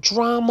have no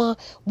drama.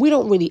 We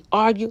don't really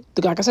argue.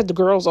 Like I said, the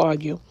girls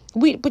argue.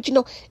 But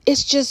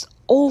it's just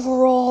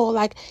overall,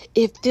 like,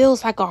 it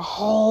feels like a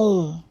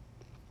home.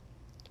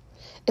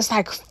 It's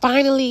like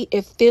finally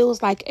it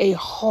feels like a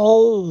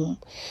home,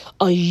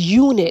 a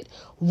unit.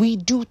 We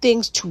do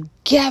things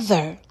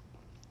together.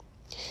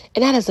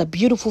 And that is a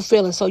beautiful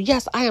feeling. So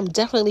yes, I am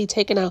definitely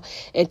taking out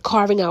and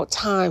carving out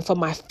time for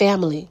my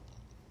family.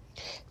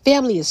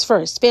 Family is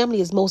first.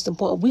 Family is most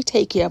important. We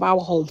take care of our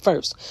home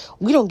first.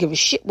 We don't give a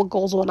shit what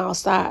goes on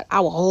outside.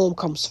 Our home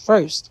comes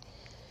first.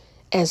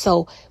 And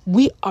so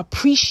we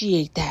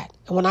appreciate that.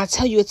 And when I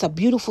tell you it's a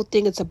beautiful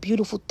thing, it's a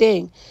beautiful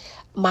thing.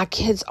 My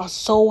kids are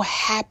so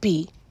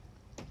happy.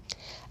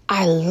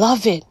 I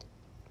love it.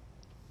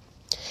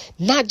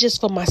 Not just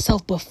for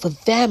myself, but for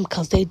them,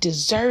 because they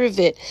deserve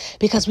it,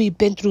 because we've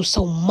been through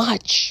so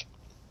much.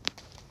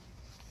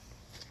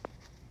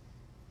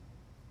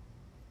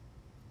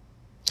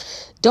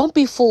 Don't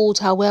be fooled,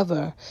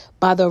 however,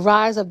 by the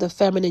rise of the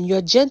feminine.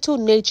 Your gentle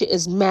nature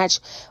is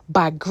matched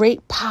by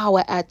great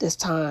power at this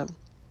time.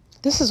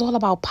 This is all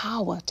about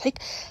power.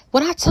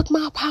 When I took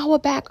my power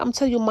back, I'm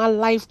telling you, my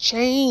life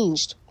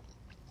changed.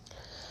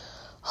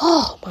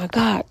 Oh my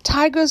God.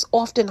 Tigers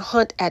often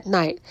hunt at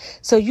night,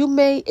 so you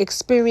may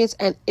experience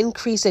an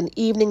increase in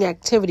evening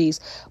activities,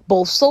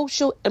 both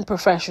social and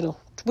professional,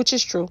 which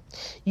is true.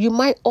 You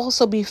might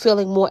also be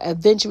feeling more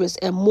adventurous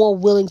and more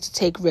willing to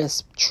take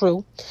risks.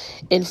 True.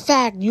 In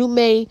fact, you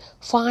may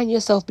find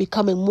yourself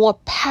becoming more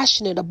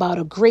passionate about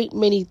a great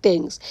many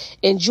things.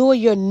 Enjoy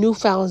your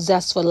newfound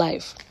zest for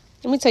life.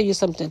 Let me tell you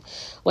something.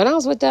 When I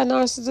was with that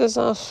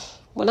narcissist,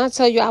 when I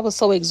tell you I was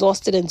so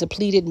exhausted and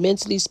depleted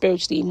mentally,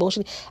 spiritually,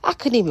 emotionally, I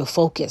couldn't even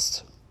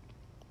focus.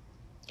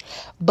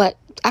 But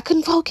I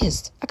couldn't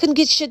focus. I couldn't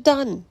get shit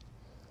done.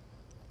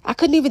 I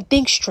couldn't even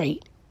think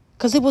straight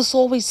because it was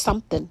always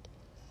something.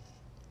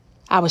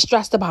 I was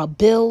stressed about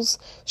bills,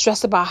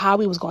 stressed about how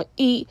we was going to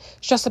eat,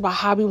 stressed about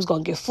how we was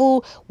going to get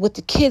food, what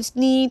the kids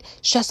need,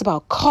 stressed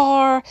about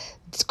cars,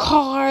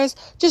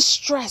 just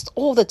stressed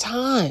all the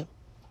time.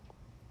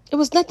 It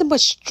was nothing but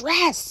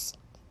stress.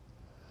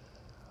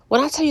 When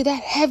I tell you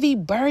that heavy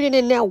burden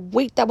and that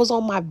weight that was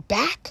on my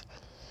back,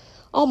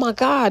 oh my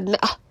God.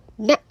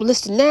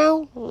 Listen,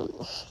 now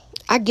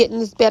I get in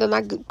this bed and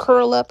I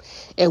curl up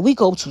and we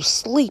go to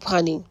sleep,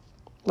 honey.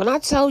 When I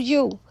tell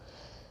you,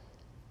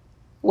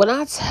 by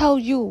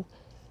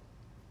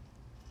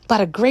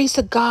the grace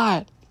of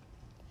God,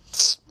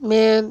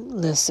 man,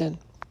 listen.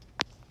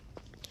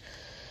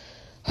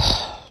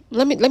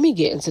 Let me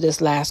get into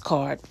this last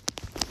card.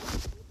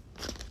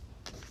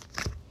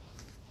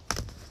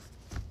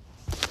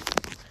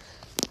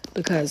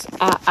 Because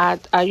I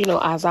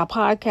as I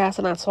podcast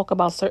and I talk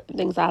about certain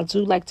things, I do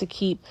like to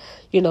keep,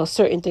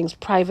 certain things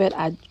private.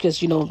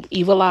 Because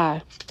evil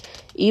eye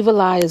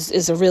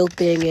is a real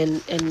thing,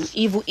 and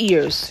evil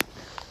ears.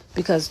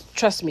 Because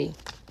trust me,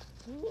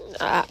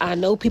 I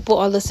know people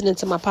are listening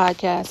to my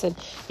podcast, and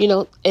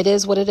it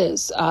is what it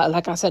is.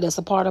 Like I said, it's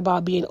a part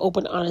about being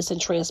open, honest,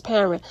 and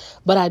transparent.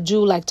 But I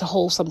do like to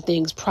hold some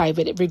things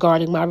private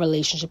regarding my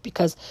relationship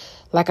because,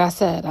 like I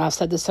said, I've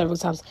said this several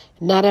times,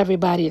 not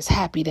everybody is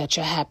happy that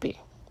you're happy.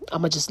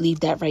 I'm going to just leave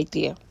that right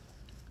there.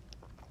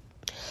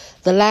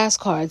 The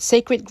last card,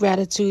 sacred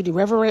gratitude,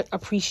 reverent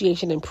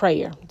appreciation, and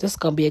prayer. This is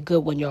going to be a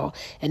good one, y'all.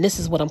 And this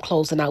is what I'm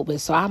closing out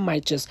with. So I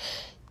might just,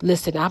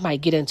 I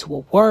might get into a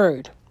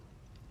word.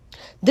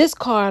 This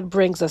card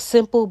brings a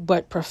simple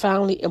but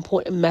profoundly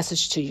important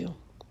message to you.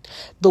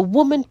 The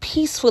woman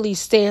peacefully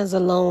stands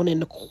alone in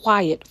the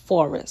quiet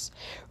forest,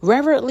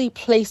 reverently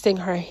placing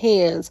her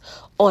hands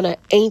on an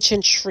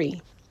ancient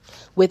tree.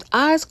 With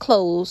eyes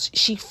closed,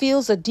 she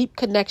feels a deep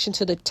connection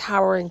to the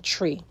towering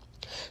tree,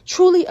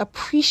 truly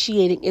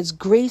appreciating its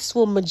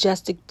graceful,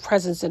 majestic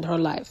presence in her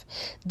life.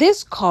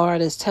 This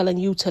card is telling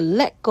you to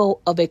let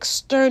go of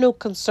external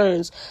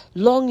concerns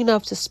long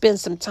enough to spend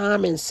some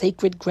time in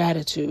sacred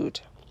gratitude.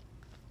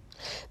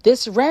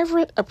 This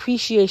reverent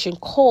appreciation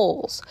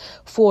calls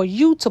for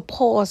you to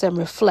pause and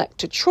reflect,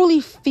 to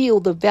truly feel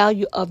the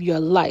value of your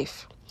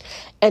life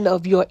and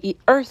of your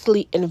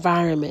earthly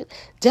environment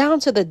down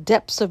to the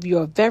depths of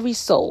your very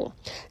soul.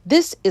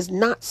 This is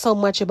not so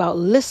much about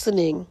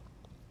listing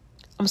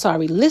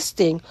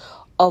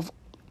of,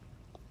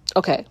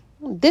 okay,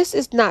 This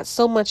is not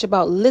so much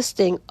about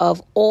listing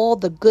of all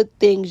the good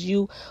things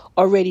you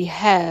already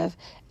have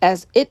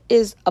as it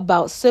is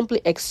about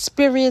simply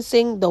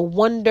experiencing the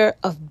wonder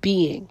of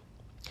being.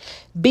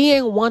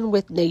 Being one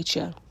with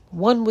nature,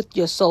 one with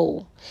your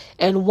soul,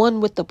 and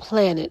one with the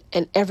planet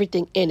and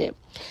everything in it.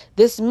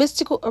 This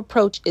mystical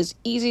approach is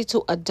easy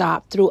to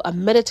adopt through a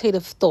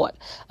meditative thought,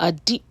 a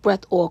deep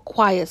breath, or a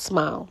quiet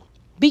smile.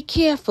 Be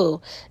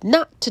careful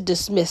not to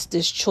dismiss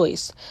this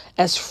choice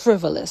as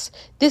frivolous.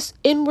 This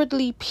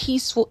inwardly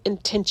peaceful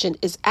intention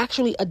is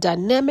actually a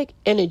dynamic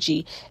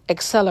energy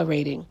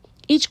accelerating.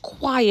 Each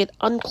quiet,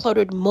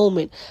 uncluttered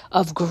moment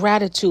of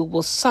gratitude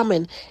will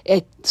summon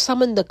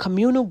the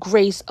communal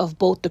grace of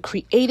both the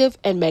creative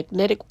and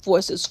magnetic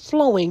forces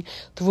flowing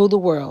through the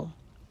world.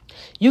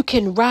 You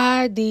can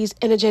ride these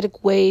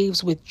energetic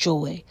waves with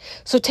joy.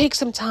 So take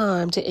some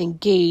time to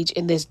engage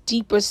in this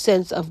deeper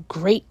sense of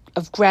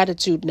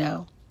gratitude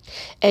now.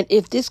 And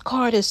if this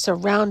card is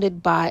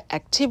surrounded by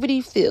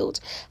activity-filled,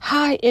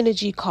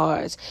 high-energy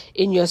cards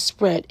in your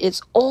spread,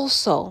 it's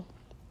also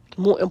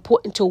more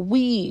important to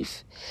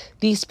weave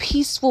these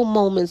peaceful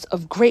moments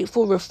of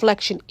grateful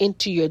reflection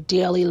into your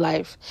daily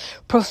life.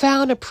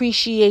 Profound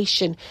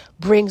appreciation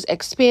brings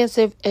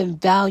expansive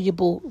and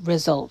valuable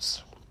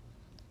results.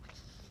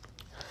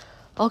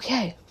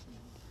 Okay,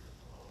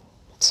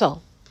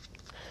 so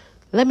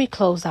let me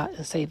close out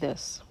and say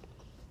this.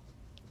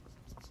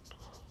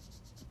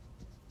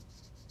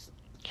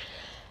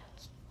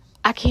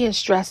 I can't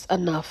stress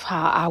enough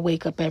how I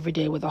wake up every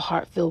day with a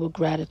heart filled with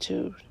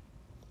gratitude.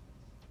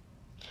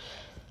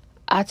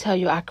 I tell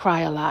you, I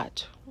cry a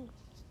lot.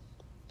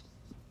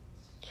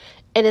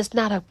 And it's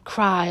not a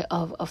cry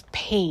of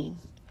pain,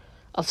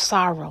 of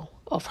sorrow,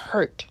 of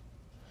hurt.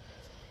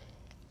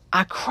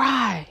 I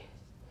cry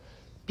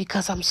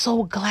because I'm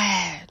so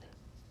glad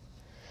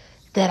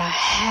that I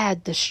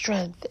had the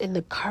strength and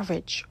the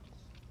courage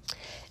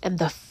and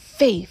the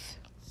faith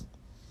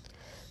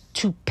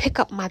to pick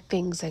up my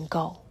things and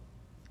go.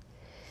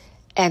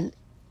 And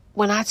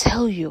when I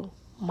tell you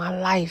my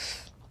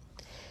life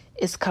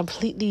is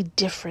completely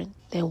different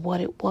than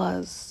what it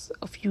was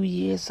a few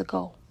years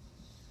ago,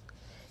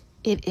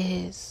 it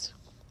is.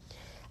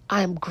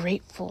 I am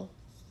grateful.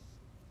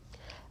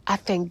 I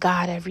thank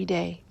God every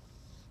day.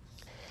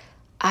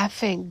 I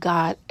thank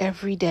God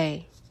every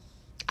day.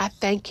 I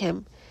thank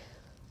Him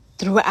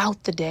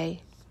throughout the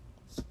day.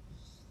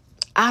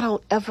 I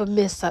don't ever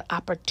miss an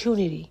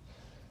opportunity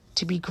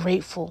to be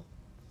grateful,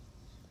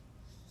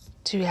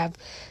 to have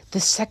the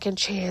second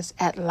chance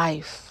at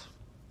life,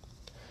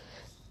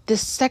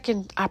 this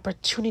second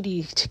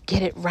opportunity to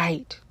get it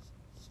right.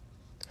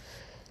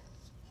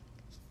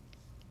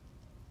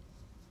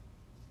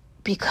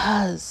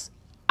 Because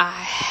I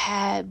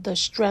had the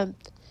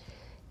strength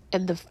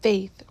and the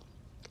faith,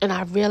 and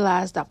I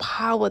realized the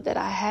power that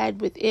I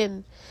had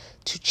within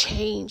to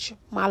change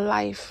my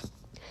life,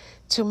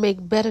 to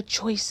make better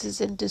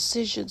choices and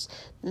decisions,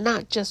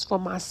 not just for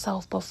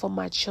myself, but for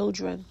my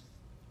children.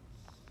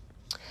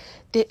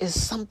 There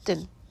is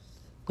something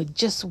with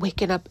just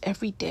waking up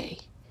every day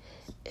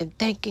and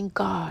thanking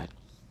God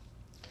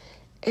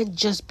and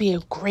just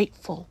being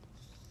grateful.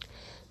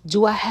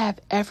 Do I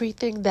have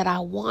everything that I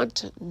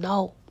want?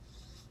 No.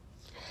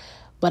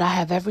 But I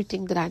have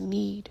everything that I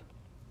need.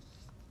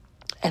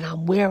 And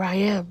I'm where I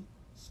am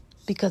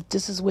because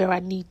this is where I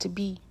need to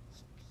be.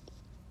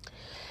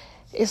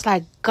 It's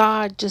like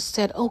God just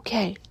said,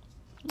 okay,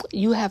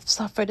 you have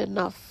suffered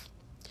enough.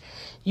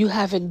 You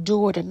have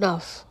endured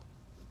enough.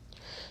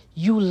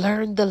 You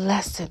learned the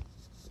lesson.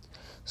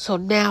 So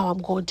now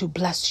I'm going to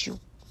bless you.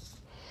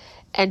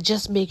 And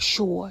just make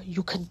sure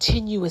you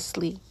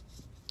continuously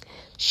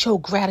show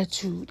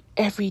gratitude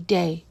every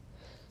day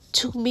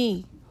to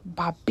me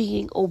by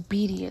being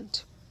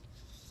obedient,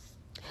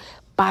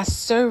 by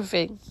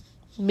serving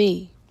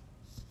me,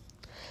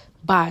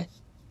 by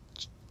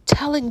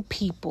telling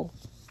people,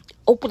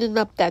 opening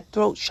up that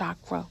throat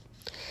chakra,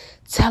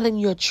 telling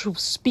your truth,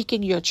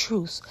 speaking your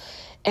truth,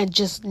 and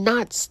just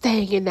not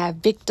staying in that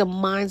victim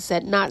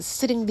mindset, not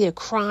sitting there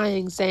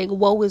crying, saying,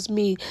 woe is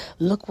me,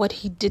 look what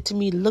he did to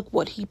me, look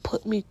what he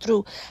put me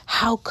through.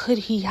 How could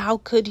he? How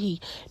could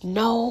he?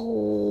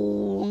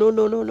 No.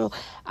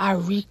 I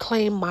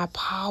reclaim my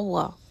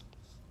power.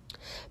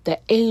 The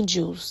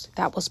angels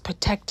that was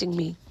protecting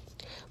me,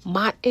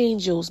 my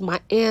angels,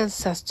 my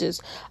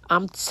ancestors,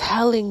 I'm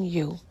telling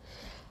you,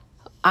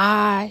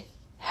 I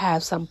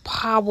have some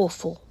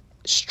powerful,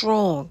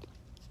 strong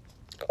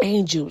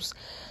angels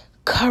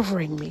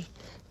covering me,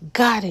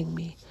 guiding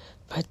me,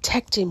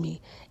 protecting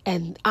me,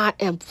 and I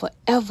am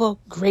forever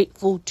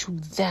grateful to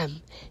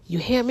them. You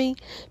hear me?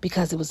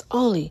 Because it was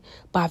only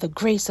by the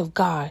grace of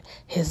God,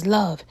 His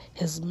love,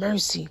 His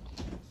mercy,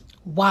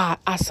 why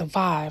I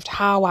survived,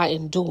 how I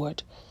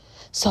endured.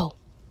 So,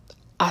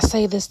 I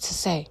say this to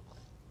say,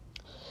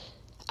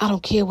 I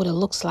don't care what it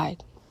looks like.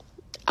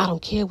 I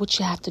don't care what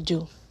you have to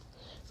do.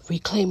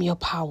 Reclaim your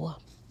power.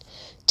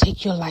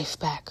 Take your life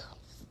back.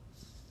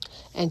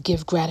 And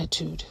give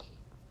gratitude.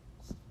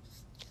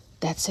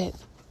 That's it.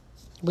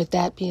 With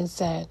that being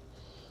said,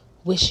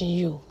 Wishing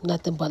you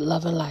nothing but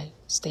love and light.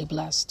 Stay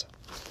blessed.